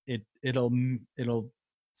 like it'll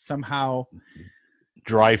somehow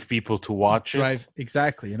Drive people to watch it.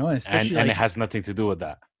 Exactly, you know. And especially And like, it has nothing to do with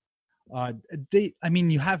that. I mean,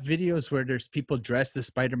 you have videos where there's people dressed as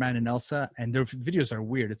Spider-Man and Elsa, and their videos are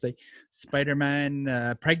weird. It's like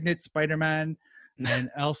Spider-Man, pregnant Spider-Man and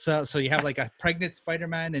Elsa. So you have like a pregnant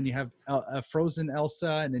Spider-Man, and you have a frozen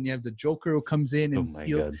Elsa, and then you have the Joker who comes in and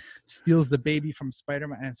steals the baby from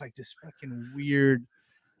Spider-Man. And it's like this fucking weird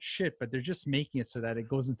shit, but they're just making it so that it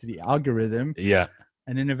goes into the algorithm. Yeah.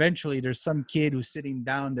 And then eventually there's some kid who's sitting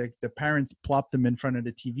down, the parents plop them in front of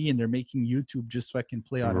the TV, and they're making YouTube just fucking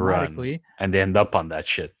play automatically. And they end up on that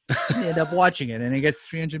shit. And they end up watching it, and it gets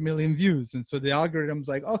 300 million views. And so the algorithm's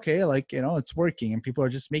like, okay, like, you know, it's working, and people are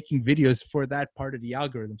just making videos for that part of the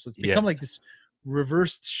algorithm. So it's become like this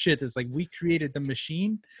reversed shit. It's like we created the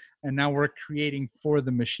machine, and now we're creating for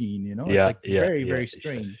the machine, you know. It's like very, very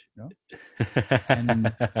strange, you know.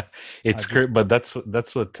 And it's great, but that's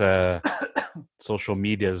what social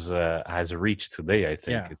media has reached today. I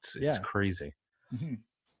think it's crazy. Mm-hmm.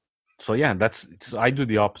 So so I do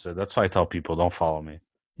the opposite. That's why I tell people don't follow me.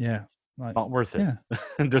 Yeah, it's not worth it.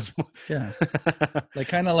 Yeah. Like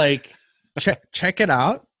kind of like check it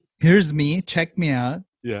out. Here's me. Check me out.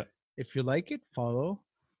 Yeah. if you like it, follow,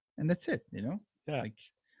 and that's it. Yeah.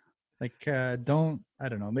 Don't, I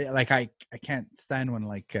don't know, like I can't stand when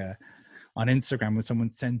like on Instagram when someone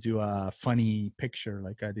sends you a funny picture,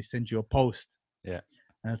 like they send you a post. Yeah.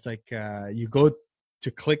 And it's like you go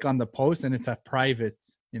to click on the post and it's a private,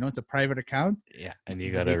 it's a private account. Yeah, and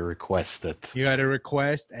you gotta request it. You got to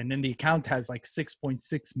request, and then the account has like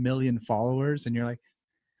 6.6 million followers, and you're like,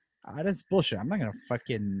 that's bullshit. I'm not gonna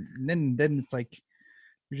fucking. And then it's like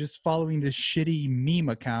you're just following this shitty meme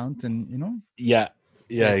account, and Yeah,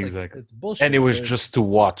 it's exactly. like, it's bullshit. And it was just to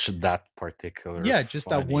watch that particular. just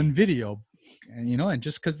that one video, and and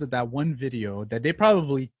just because of that one video that they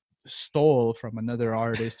probably stole from another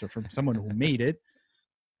artist or from someone who made it,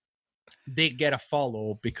 they get a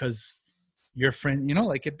follow because your friend,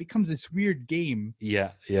 like it becomes this weird game.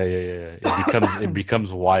 Yeah. It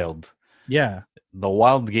becomes wild. Yeah. The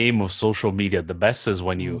wild game of social media. The best is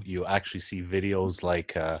when you actually see videos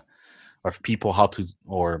like of people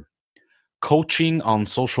or coaching on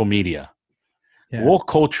social media. Yeah. We'll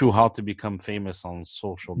coach you how to become famous on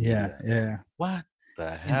social media. Yeah. What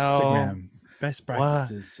the hell? Instagram best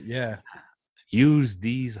practices. What? Yeah. Use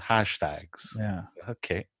these hashtags. Yeah.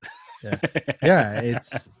 Okay. Yeah.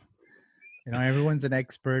 It's everyone's an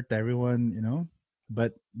expert. Everyone,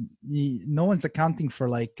 but no one's accounting for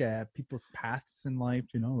like people's paths in life.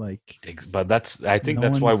 But I think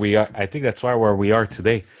that's why we are. I think that's why where we are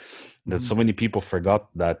today. That so many people forgot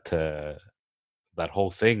that that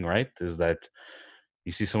whole thing, right? Is that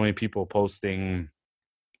you see so many people posting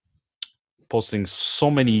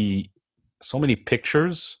so many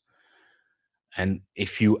pictures, and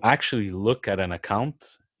if you actually look at an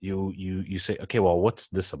account, you say, okay, well, what's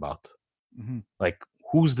this about? Like,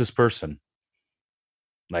 who's this person?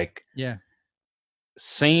 Like, yeah,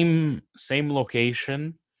 same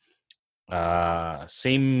location,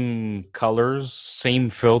 same colors, same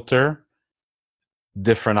filter,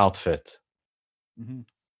 different outfit.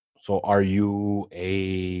 So are you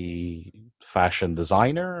a fashion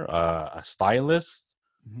designer, a stylist,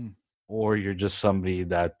 or you're just somebody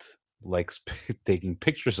that likes taking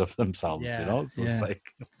pictures of themselves? So it's like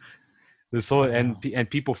there's and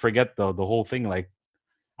people forget the whole thing. Like,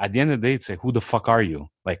 at the end of the day, it's like, who the fuck are you?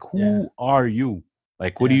 Like, who are you?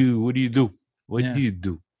 Like, what do you do? What do you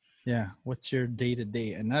do? Yeah. What's your day to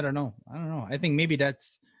day? And I don't know. I think maybe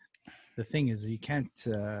that's the thing is you can't,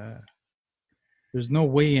 there's no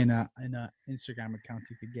way in a Instagram account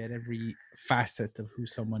you could get every facet of who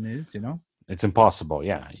someone is, It's impossible.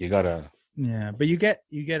 Yeah. You gotta. Yeah. But you get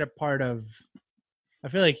a part of, I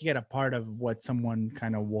feel like you get a part of what someone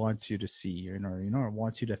kind of wants you to see, or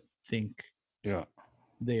wants you to think. Yeah.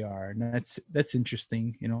 They are, and that's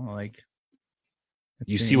interesting, like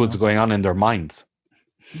you see what's going on in their minds.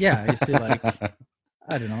 Yeah, you see, like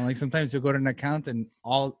I don't know, like sometimes you'll go to an account and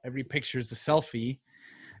every picture is a selfie,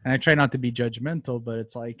 and I try not to be judgmental, but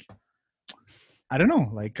it's like, I don't know,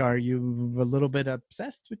 like, are you a little bit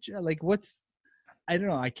obsessed with like I don't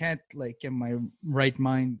know, I can't, like, in my right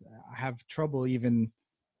mind, I have trouble even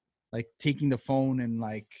like taking the phone and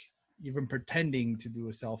like even pretending to do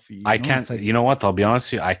a selfie. I can't. Like, you know what? I'll be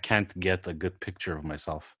honest with you. I can't get a good picture of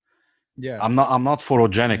myself. Yeah, I'm not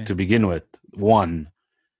photogenic to begin with. One,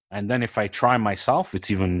 and then if I try myself, it's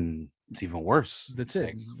even worse. That's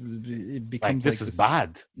it. It becomes like, this is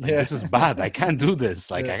bad. Like, this is bad. I can't do this.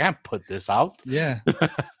 Like, I can't put this out. Yeah.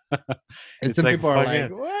 And some people are like,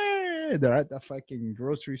 what? They're at the fucking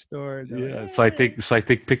grocery store. Yeah. So I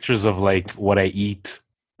take pictures of like what I eat,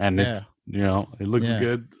 and it looks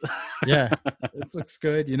good. Yeah, it looks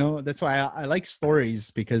good. That's why I like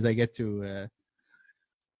stories, because I get to,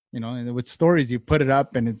 and with stories you put it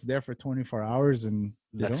up and it's there for 24 hours and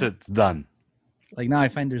that's it. It's done. Like, now I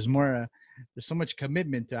find there's so much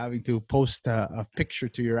commitment to having to post a picture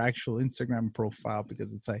to your actual Instagram profile,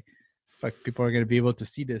 because it's like, fuck, people are going to be able to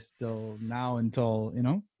see this still now until,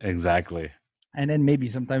 Exactly. And then maybe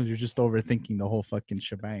sometimes you're just overthinking the whole fucking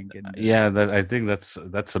shebang. And, I think that's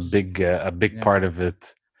a big part of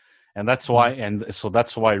it, and that's why. And so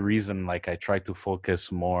that's why reason, like, I try to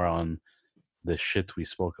focus more on the shit we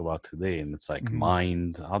spoke about today, and it's like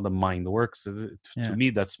mind, how the mind works. To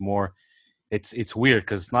me, that's more. It's weird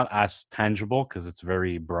because it's not as tangible, because it's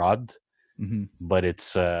very broad, but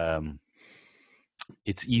it's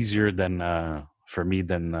easier than for me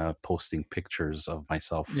than posting pictures of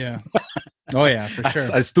myself. Yeah. Oh yeah, for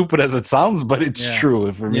sure. As stupid as it sounds, but it's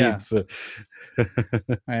true. For me, it's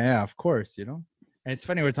yeah, of course. And it's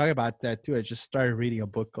funny we're talking about that too. I just started reading a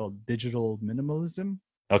book called Digital Minimalism.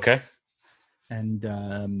 Okay. And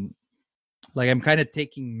like, I'm kind of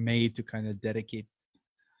taking May to kind of dedicate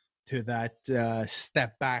to that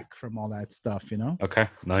step back from all that stuff, you know? Okay,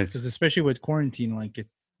 nice. Because especially with quarantine, like it,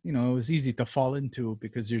 you know, it was easy to fall into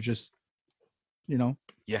because you're just, you know,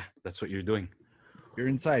 Yeah, that's what you're doing. you're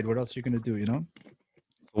inside. What else are you gonna do, you know?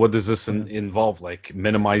 What does this involve? Like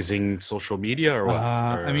minimizing social media or what?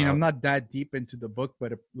 I mean, I'm not that deep into the book,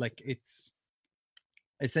 but like it's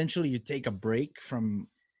essentially you take a break from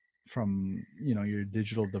you know your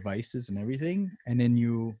digital devices and everything, and then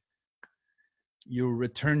you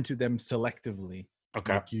return to them selectively.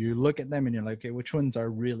 Okay. Like you look at them and you're like, okay, which ones are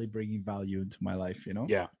really bringing value into my life, you know?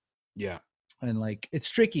 Yeah. Yeah. And like it's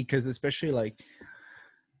tricky because especially like,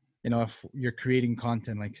 you know, if you're creating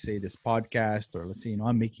content like say this podcast, or let's say, you know,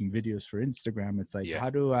 I'm making videos for Instagram, it's like, Yeah. how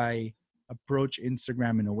do I approach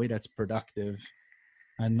Instagram in a way that's productive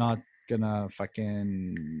and not gonna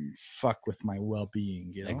fucking fuck with my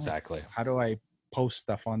well-being, you know? Exactly. How do I post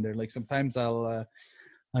stuff on there? Like sometimes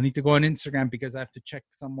I need to go on Instagram because I have to check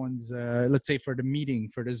someone's, let's say for the meeting,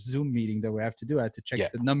 for the Zoom meeting that we have to do, I have to check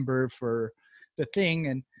the number for the thing.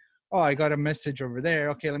 And, oh, I got a message over there.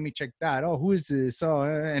 Okay, let me check that. Oh, who is this? Oh,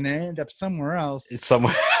 and I end up somewhere else. It's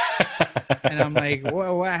somewhere. And I'm like,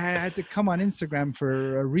 well, I had to come on Instagram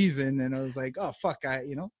for a reason. And I was like, oh, fuck,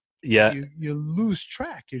 you know, Yeah. you lose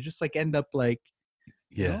track. You just like end up like,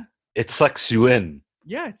 Yeah. you know? It sucks you in.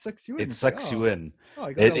 Yeah, it sucks you in. It sucks you in. Oh,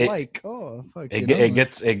 I got a like. Oh, fuck.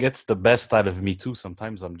 It gets the best out of me too.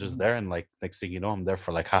 Sometimes I'm just there, and like next thing you know, I'm there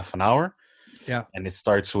for like half an hour. Yeah. And it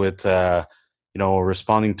starts with you know,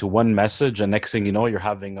 responding to one message, and next thing you know, you're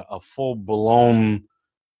having a full blown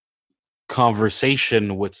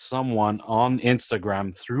conversation with someone on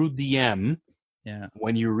Instagram through DM. Yeah.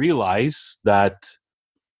 When you realize that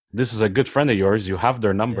this is a good friend of yours, you have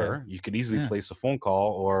their number, you could easily place a phone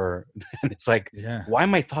call, or and it's like, why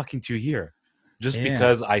am I talking to you here? Just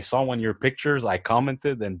because I saw one of your pictures, I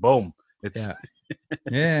commented, and boom, it's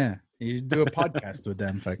yeah. You do a podcast with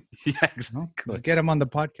them, like, yeah, exactly. You know? Just get them on the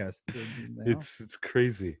podcast. You know? It's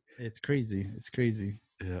crazy. It's crazy.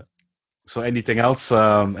 Yeah. So, anything else?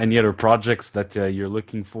 Any other projects that you're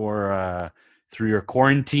looking for through your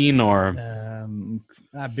quarantine, or?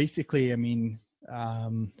 Basically, I mean,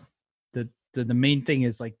 the main thing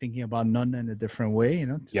is like thinking about none in a different way, you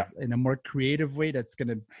know, in a more creative way that's going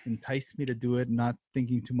to entice me to do it, not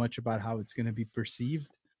thinking too much about how it's going to be perceived.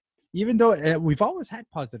 Even though we've always had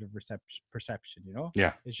positive perception, you know?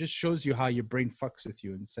 Yeah. It just shows you how your brain fucks with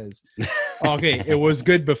you and says, oh, okay, it was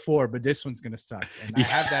good before, but this one's going to suck. And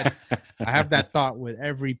I have that thought with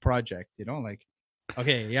every project, you know, like,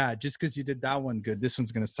 okay, yeah, just because you did that one good, this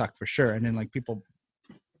one's going to suck for sure. And then like people,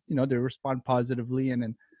 you know, they respond positively, and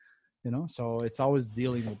then, you know, so it's always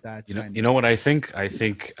dealing with that. You know what I think? I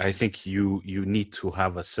think you need to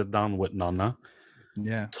have a sit down with Nana.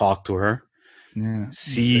 Yeah. Talk to her. Yeah.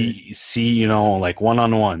 See, you know, like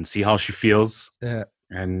one-on-one, see how she feels. Yeah.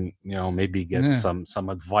 And, you know, maybe get some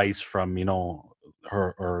advice from, you know,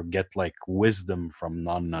 her, or get like wisdom from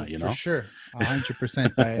Nana, you know? For sure.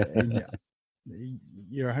 100%.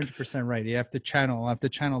 You're 100% right. You have to channel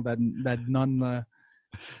that Nana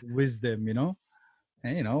wisdom, you know?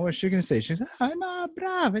 And, you know, what's she going to say? She's like, oh, no,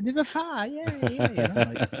 bravo, deve fa, yeah, you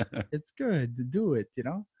know, like, it's good, do it, you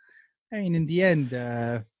know? I mean, in the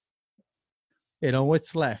end, you know,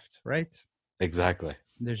 what's left, right? Exactly.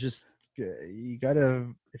 There's just, you gotta,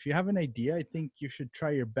 if you have an idea, I think you should try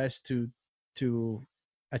your best to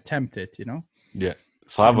attempt it, you know? Yeah.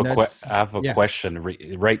 So I have a question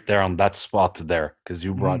right there on that spot there, because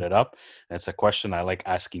you brought it up. That's a question I like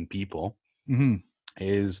asking people.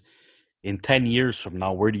 Is, in 10 years from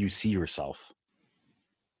now, where do you see yourself?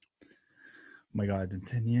 Oh my God, in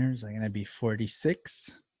 10 years, I'm going to be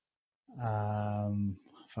 46.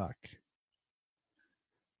 Fuck.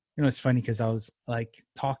 You know, it's funny because I was like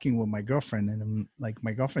talking with my girlfriend, and I'm like,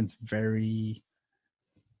 my girlfriend's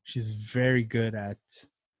she's very good at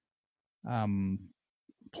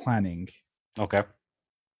planning. Okay.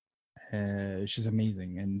 She's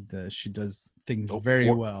amazing, and she does things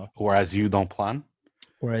very well. Whereas you don't plan?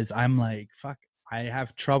 Whereas I'm like, fuck, I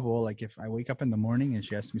have trouble. Like if I wake up in the morning and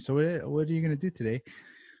she asks me, so what are you going to do today?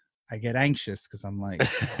 I get anxious because I'm like,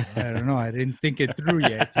 I don't know. I didn't think it through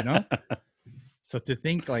yet, you know? So to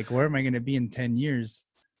think like, where am I going to be in 10 years?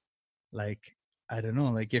 Like, I don't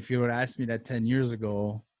know. Like if you would ask me that 10 years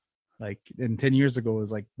ago, like, and 10 years ago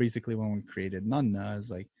was like basically when we created Nana. I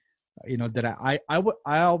was like, you know, that I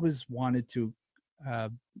always wanted to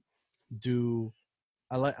do,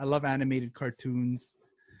 I love animated cartoons.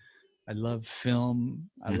 I love film.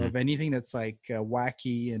 I love anything that's like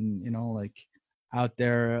wacky and, you know, like out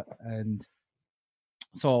there. And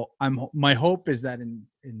so my hope is that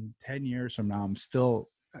in 10 years from now, I'm still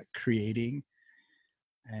creating,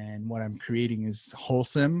 and what I'm creating is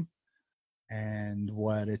wholesome, and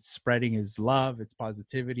what it's spreading is love, it's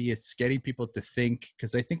positivity, it's getting people to think,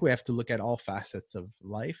 because I think we have to look at all facets of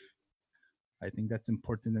life. I think that's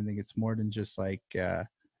important. I think it's more than just like I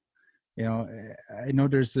know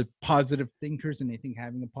there's a positive thinkers, and I think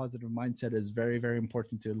having a positive mindset is very, very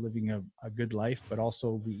important to living a good life. But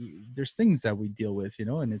also, there's things that we deal with,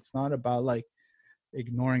 and it's not about like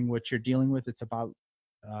ignoring what you're dealing with. It's about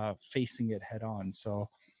facing it head on. So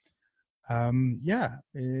yeah,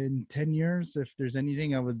 in 10 years, if there's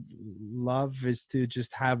anything I would love, is to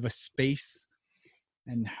just have a space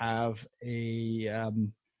and have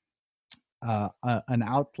an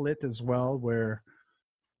outlet as well, where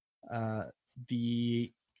uh,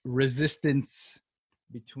 the resistance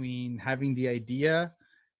between having the idea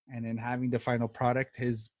and then having the final product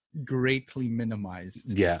is greatly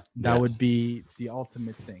minimized. Yeah. That would be the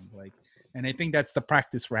ultimate thing. Like, and I think that's the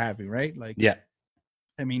practice we're having, right? Like, Yeah.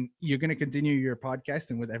 I mean, you're going to continue your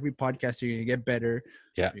podcast, and with every podcast, you're going to get better.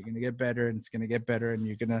 Yeah. You're going to get better, and it's going to get better, and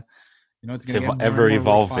you're going to, it's It's going to get more ever and more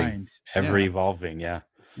evolving. refined. Ever Yeah. evolving. Yeah.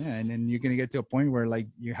 Yeah, and then you're going to get to a point where like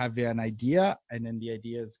you have an idea, and then the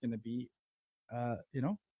idea is going to be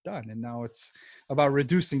done, and now it's about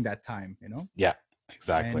reducing that time. Yeah,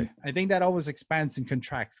 exactly. And I think that always expands and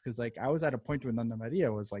contracts, because like I was at a point when Nana Maria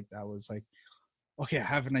was like, that was like, okay, I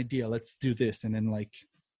have an idea, let's do this. And then like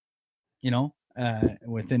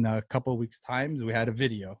within a couple of weeks time, we had a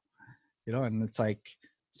video, and it's like,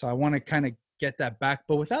 so I want to kind of get that back,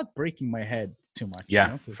 but without breaking my head too much.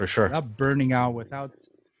 Yeah, for sure. Without burning out, without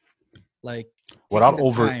like without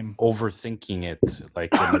overthinking it,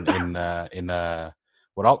 like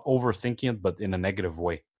without overthinking it, but in a negative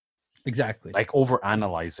way. Exactly. Like over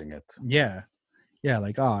analyzing it. Yeah.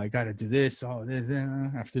 Like, oh, I got to do this. Oh, I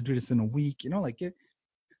have to do this in a week.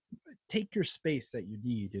 Take your space that you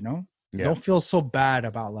need. Yeah. Don't feel so bad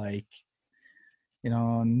about like,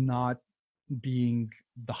 not being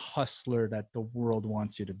the hustler that the world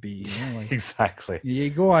wants you to be. Like, exactly. You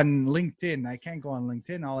go on LinkedIn. I can't go on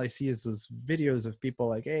LinkedIn. All I see is those videos of people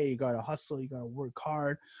like, hey, you got to hustle. You got to work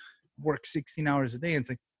hard, work 16 hours a day. And it's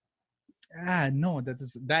like, no,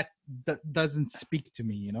 that doesn't speak to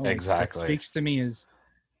me. Like, exactly. what speaks to me is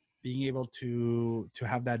being able to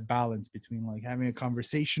have that balance between like having a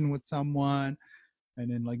conversation with someone,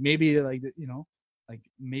 and then like maybe like like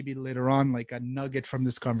maybe later on, like a nugget from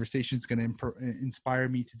this conversation is going to inspire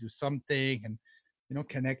me to do something, and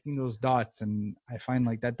connecting those dots. And I find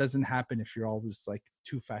like that doesn't happen if you're always like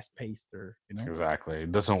too fast paced, or exactly.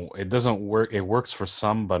 It doesn't work. It works for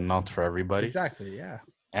some, but not for everybody. Exactly. Yeah.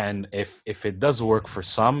 And if it does work for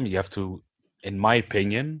some, you have to, in my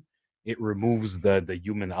opinion, it removes the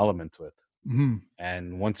human element to it. Mm-hmm.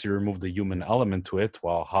 And once you remove the human element to it,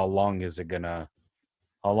 well, how long is it gonna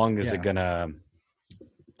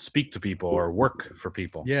speak to people or work for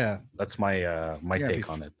people? Yeah, that's my take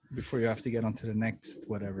on it. Before you have to get onto the next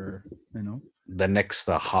whatever, the next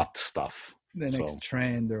hot stuff, the next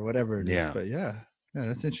trend or whatever it is. But yeah,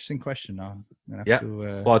 that's an interesting question.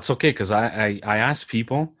 Well, it's okay, because I ask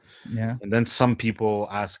people, and then some people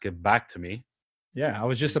ask it back to me. I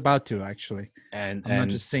was just about to, actually, and I'm not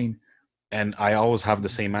just saying, and I always have the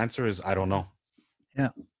same answer: is I don't know.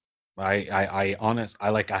 I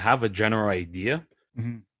have a general idea,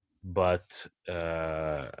 mm-hmm. but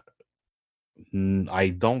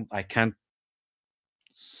I can't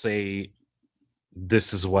say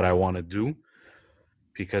this is what I want to do,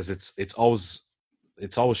 because it's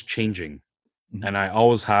always changing. Mm-hmm. And I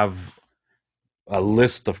always have a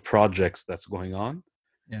list of projects that's going on,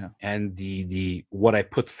 and the what I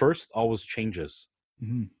put first always changes.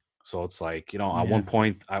 Mm-hmm. So it's like, at one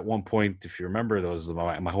point, if you remember, there was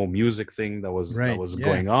my whole music thing that was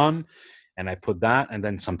going on, and I put that, and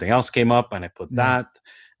then something else came up, and I put that,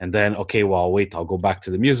 and then, okay, well, wait, I'll go back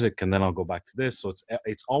to the music, and then I'll go back to this. So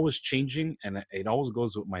it's always changing, and it always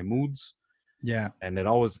goes with my moods. And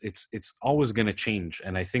it's always going to change.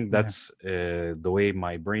 And I think that's the way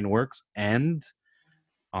my brain works. And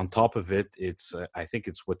on top of it, it's I think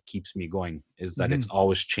it's what keeps me going, is that it's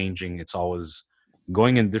always changing. It's always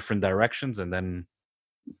going in different directions, and then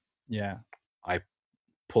I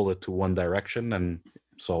pull it to one direction. And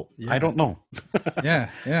so I don't know.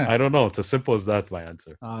 I don't know. It's as simple as that, my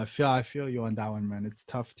answer. I feel you on that one, man. It's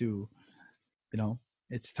tough to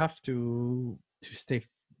it's tough to stay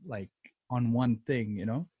like on one thing,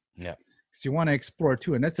 because you want to explore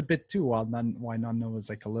too. And that's a bit too why Nana was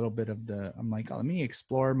like a little bit of I'm like, let me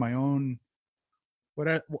explore my own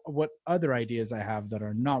what other ideas I have that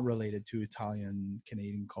are not related to Italian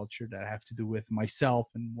Canadian culture, that have to do with myself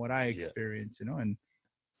and what I experience, and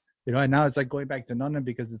now it's like going back to Nana,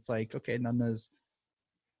 because it's like, okay, Nana's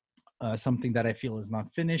something that I feel is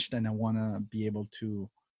not finished, and I want to be able to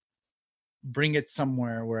bring it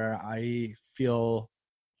somewhere where I feel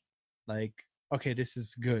like, okay, this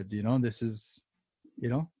is good, you know, this is, you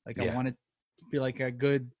know, like I Yeah. want it to be like a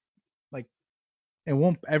good, like, it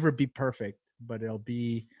won't ever be perfect, but it'll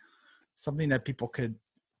be something that people could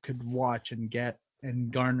watch and get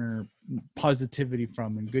and garner positivity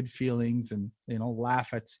from and good feelings, and, you know,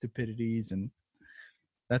 laugh at stupidities. And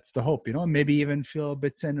that's the hope, you know, maybe even feel a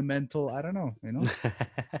bit sentimental. I don't know, you know.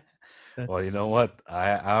 Well, you That's know what?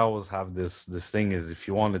 I always have this thing is if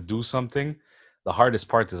you want to do something, the hardest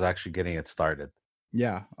part is actually getting it started.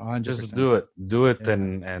 yeah, Just 100%. do it, Yeah,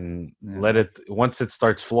 and yeah, let it. Once it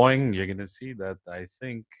starts flowing, you're gonna see that. I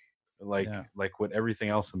think, yeah. like with everything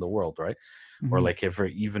else in the world, right? Or Hmm. like if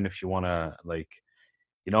even if you wanna like,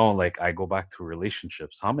 you know, like I go back to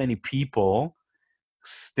relationships. How many people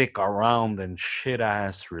stick around in shit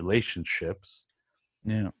ass relationships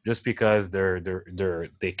Yeah, just because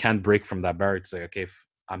they can't break from that barrier to say, okay,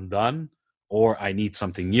 I'm done, or I need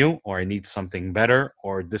something new, or I need something better,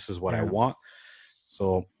 or this is what I yeah, want. So,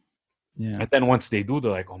 yeah, and then once they do,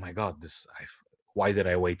 they're like, oh my god, why did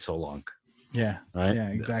I wait so long? yeah, Right? yeah,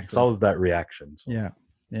 It's exactly. always that reaction. So, Yeah,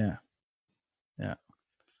 yeah, yeah.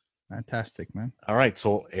 Fantastic, man. all right. So,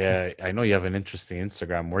 I know you have an interesting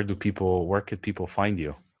Instagram. Where could people find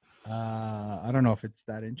you? I don't know if it's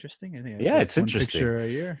that interesting. I think I Yeah, post it's one interesting. picture a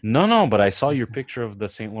year. No, but I saw But, your picture of the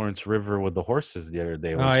St. Lawrence River with the horses the other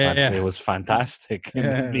day. oh yeah, It yeah, was fantastic. It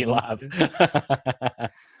made yeah. me laugh.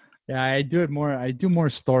 Yeah, I do it more. I do more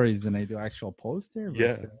stories than I do actual posts there. But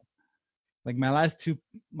Yeah. like my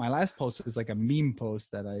last post was like a meme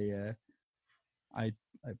post that I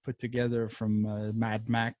put together from Mad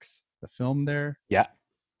Max, the film there. Yeah.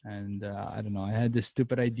 And I don't know, I had this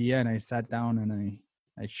stupid idea and I sat down and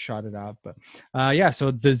I shot it out. But yeah,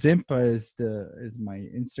 so the Zimpa is my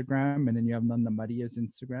Instagram, and then you have Nanda Maria's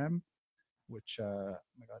Instagram, which oh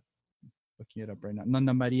my god, looking it up right now,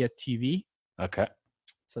 Nanda Maria TV. Okay.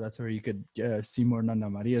 So that's where you could see more Nanda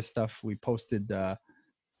Maria stuff. We posted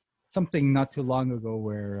something not too long ago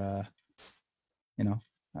where you know,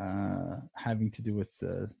 having to do with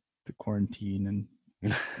the quarantine,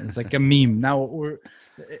 and it's like a meme. Now we're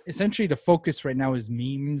essentially, the focus right now is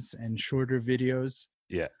memes and shorter videos,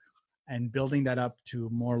 Yeah. and building that up to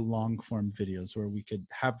more long form videos where we could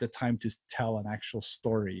have the time to tell an actual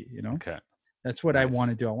story, you know. Okay. That's what I want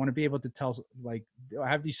to Nice. do. I want to be able to tell, like, I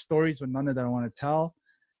have these stories with none of that I want to tell,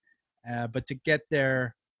 but to get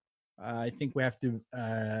there, I think we have to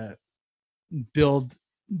build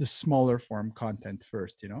the smaller form content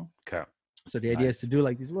first, you know. Okay. So the idea is to Nice. do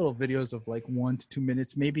like these little videos of like 1 to 2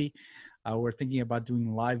 minutes. Maybe we're thinking about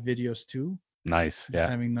doing live videos too. Nice. Just Yeah.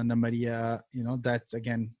 having Nanda Maria, you know, that's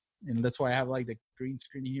again, and that's why I have like the green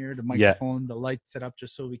screen here, the Yeah. microphone, the light set up,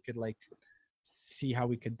 just so we could like see how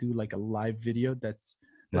we could do like a live video. That's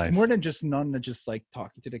Nice. more than just Nanda just like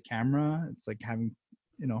talking to the camera. It's like having,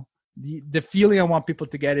 you know, the feeling I want people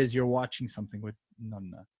to get is you're watching something with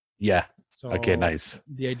Nanda. Yeah. So Okay. Nice.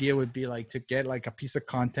 the idea would be like to get like a piece of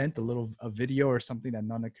content, a video or something that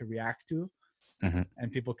Nana could react to, Mhm.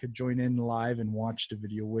 and people could join in live and watch the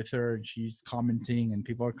video with her, and she's commenting and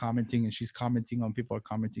people are commenting and she's commenting on people are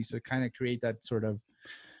commenting. So kind of create that sort of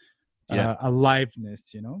Yeah.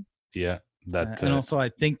 aliveness, you know. Yeah. That. And also I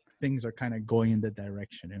think things are kind of going in the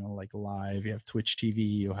direction, you know, like live. You have Twitch TV,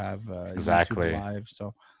 you have Exactly. YouTube Live.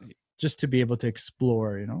 So just to be able to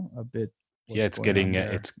explore, you know, a bit. Yeah. It's getting.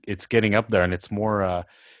 It's getting up there, and it's more.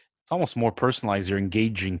 It's almost more personalized. You're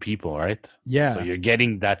engaging people, right? Yeah. So you're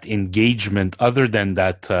getting that engagement other than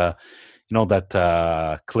that. You know,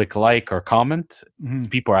 that click like or comment. Mhm.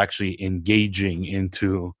 People are actually engaging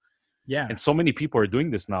into. Yeah. And so many people are doing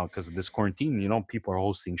this now because of this quarantine. You know, people are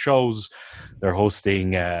hosting shows, they're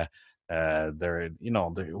hosting they're, you know,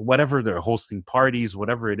 whatever, they're hosting parties,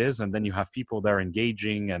 whatever it is, and then you have people that are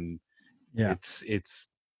engaging, and Yeah. it's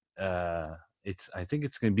I think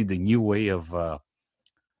it's going to be the new way of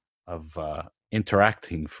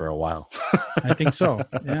interacting for a while. I think so.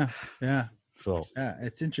 Yeah. Yeah. So Yeah,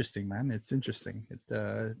 it's interesting, man. It's interesting.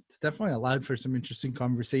 It's definitely allowed for some interesting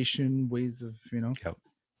conversation, ways of, you know, yep.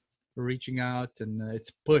 reaching out, and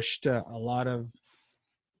it's pushed a lot of,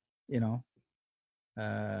 you know,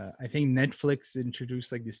 I think Netflix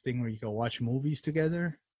introduced like this thing where you can watch movies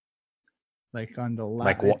together, like on the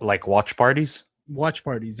like watch parties. watch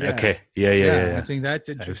parties. Yeah. Okay. Yeah. I think that's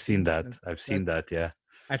interesting. I've seen that. I've seen that. Yeah.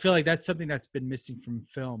 I feel like that's something that's been missing from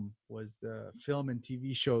film, was the film and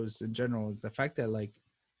TV shows in general, is the fact that like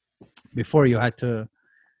before you had to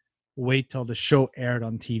wait till the show aired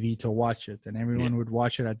on TV to watch it, and everyone would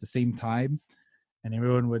watch it at the same time. and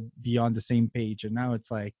everyone would be on the same page. And now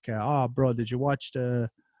it's like, oh, bro, did you watch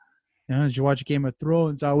did you watch Game of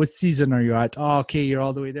Thrones? What season are you at? Oh, okay, you're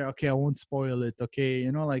all the way there. Okay, I won't spoil it. Okay,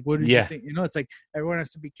 like, what did you Yeah. think? It's like everyone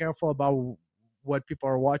has to be careful about what people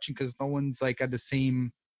are watching because no one's like at the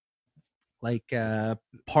same like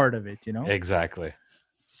part of it. Exactly.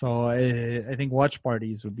 So I think watch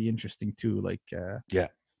parties would be interesting too. Like, Yeah.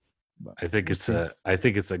 but I think we'll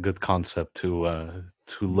it's a good concept to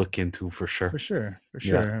look into for sure. for sure.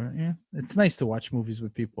 Yeah. Yeah, it's nice to watch movies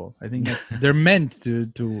with people. I think they're meant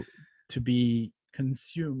to be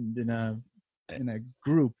consumed in a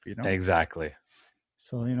group. Exactly.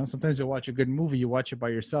 So sometimes you watch a good movie, you watch it by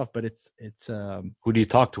yourself, but it's Who do you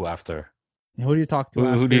talk to after? who do you talk to?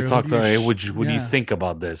 Who do you talk to? Hey, sh- what do you yeah. think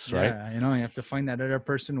about this? Right? Yeah, you have to find that other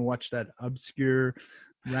person who watched that obscure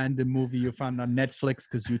random movie you found on Netflix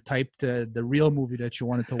because you typed the real movie that you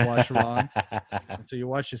wanted to watch wrong. And so you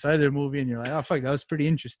watch this other movie and you're like, oh fuck, that was pretty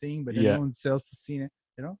interesting, but then Yeah. no one else has seen it.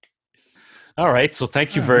 All right. So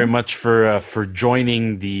thank you very much for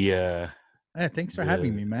joining the. Thanks for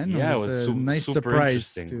having me, man. Yeah, it was a nice super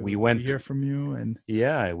surprise interesting. to hear from you. And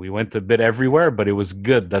yeah, we went a bit everywhere, but it was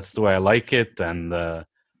good. That's the way I like it. And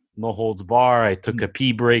no holds bar. I took a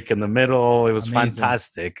pee break in the middle. It was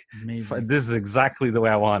fantastic. Amazing. This is exactly the way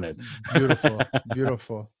I want it.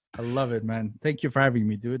 Beautiful. I love it, man. Thank you for having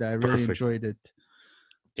me, dude. I really enjoyed it.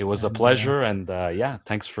 It was a pleasure, and yeah,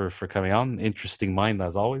 thanks for coming on. Interesting mind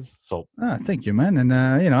as always. So thank you, man. And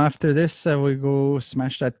after this, we go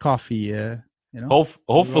smash that coffee.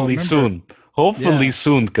 Hopefully soon. Hopefully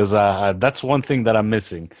soon, because that's one thing that I'm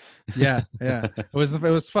missing. Yeah. It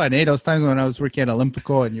was fun. Those times when I was working at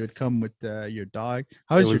Olympico and you would come with your dog.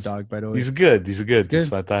 How is your dog, by the way? He's good. He's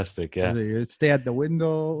fantastic. Yeah. You'd stay at the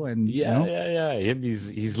window and yeah.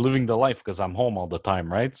 He's living the life because I'm home all the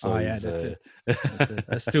time, right? So that's it. That's it.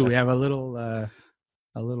 Us too. We have a little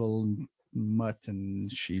mutt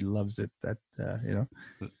and she loves it. That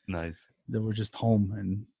nice. That we're just home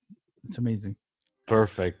and it's amazing.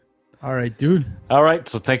 Perfect. All right, dude. All right.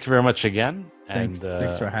 So thank you very much again. Thanks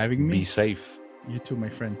for having me. Be safe. You too, my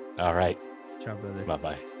friend. All right. Ciao, brother.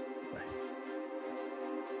 Bye-bye.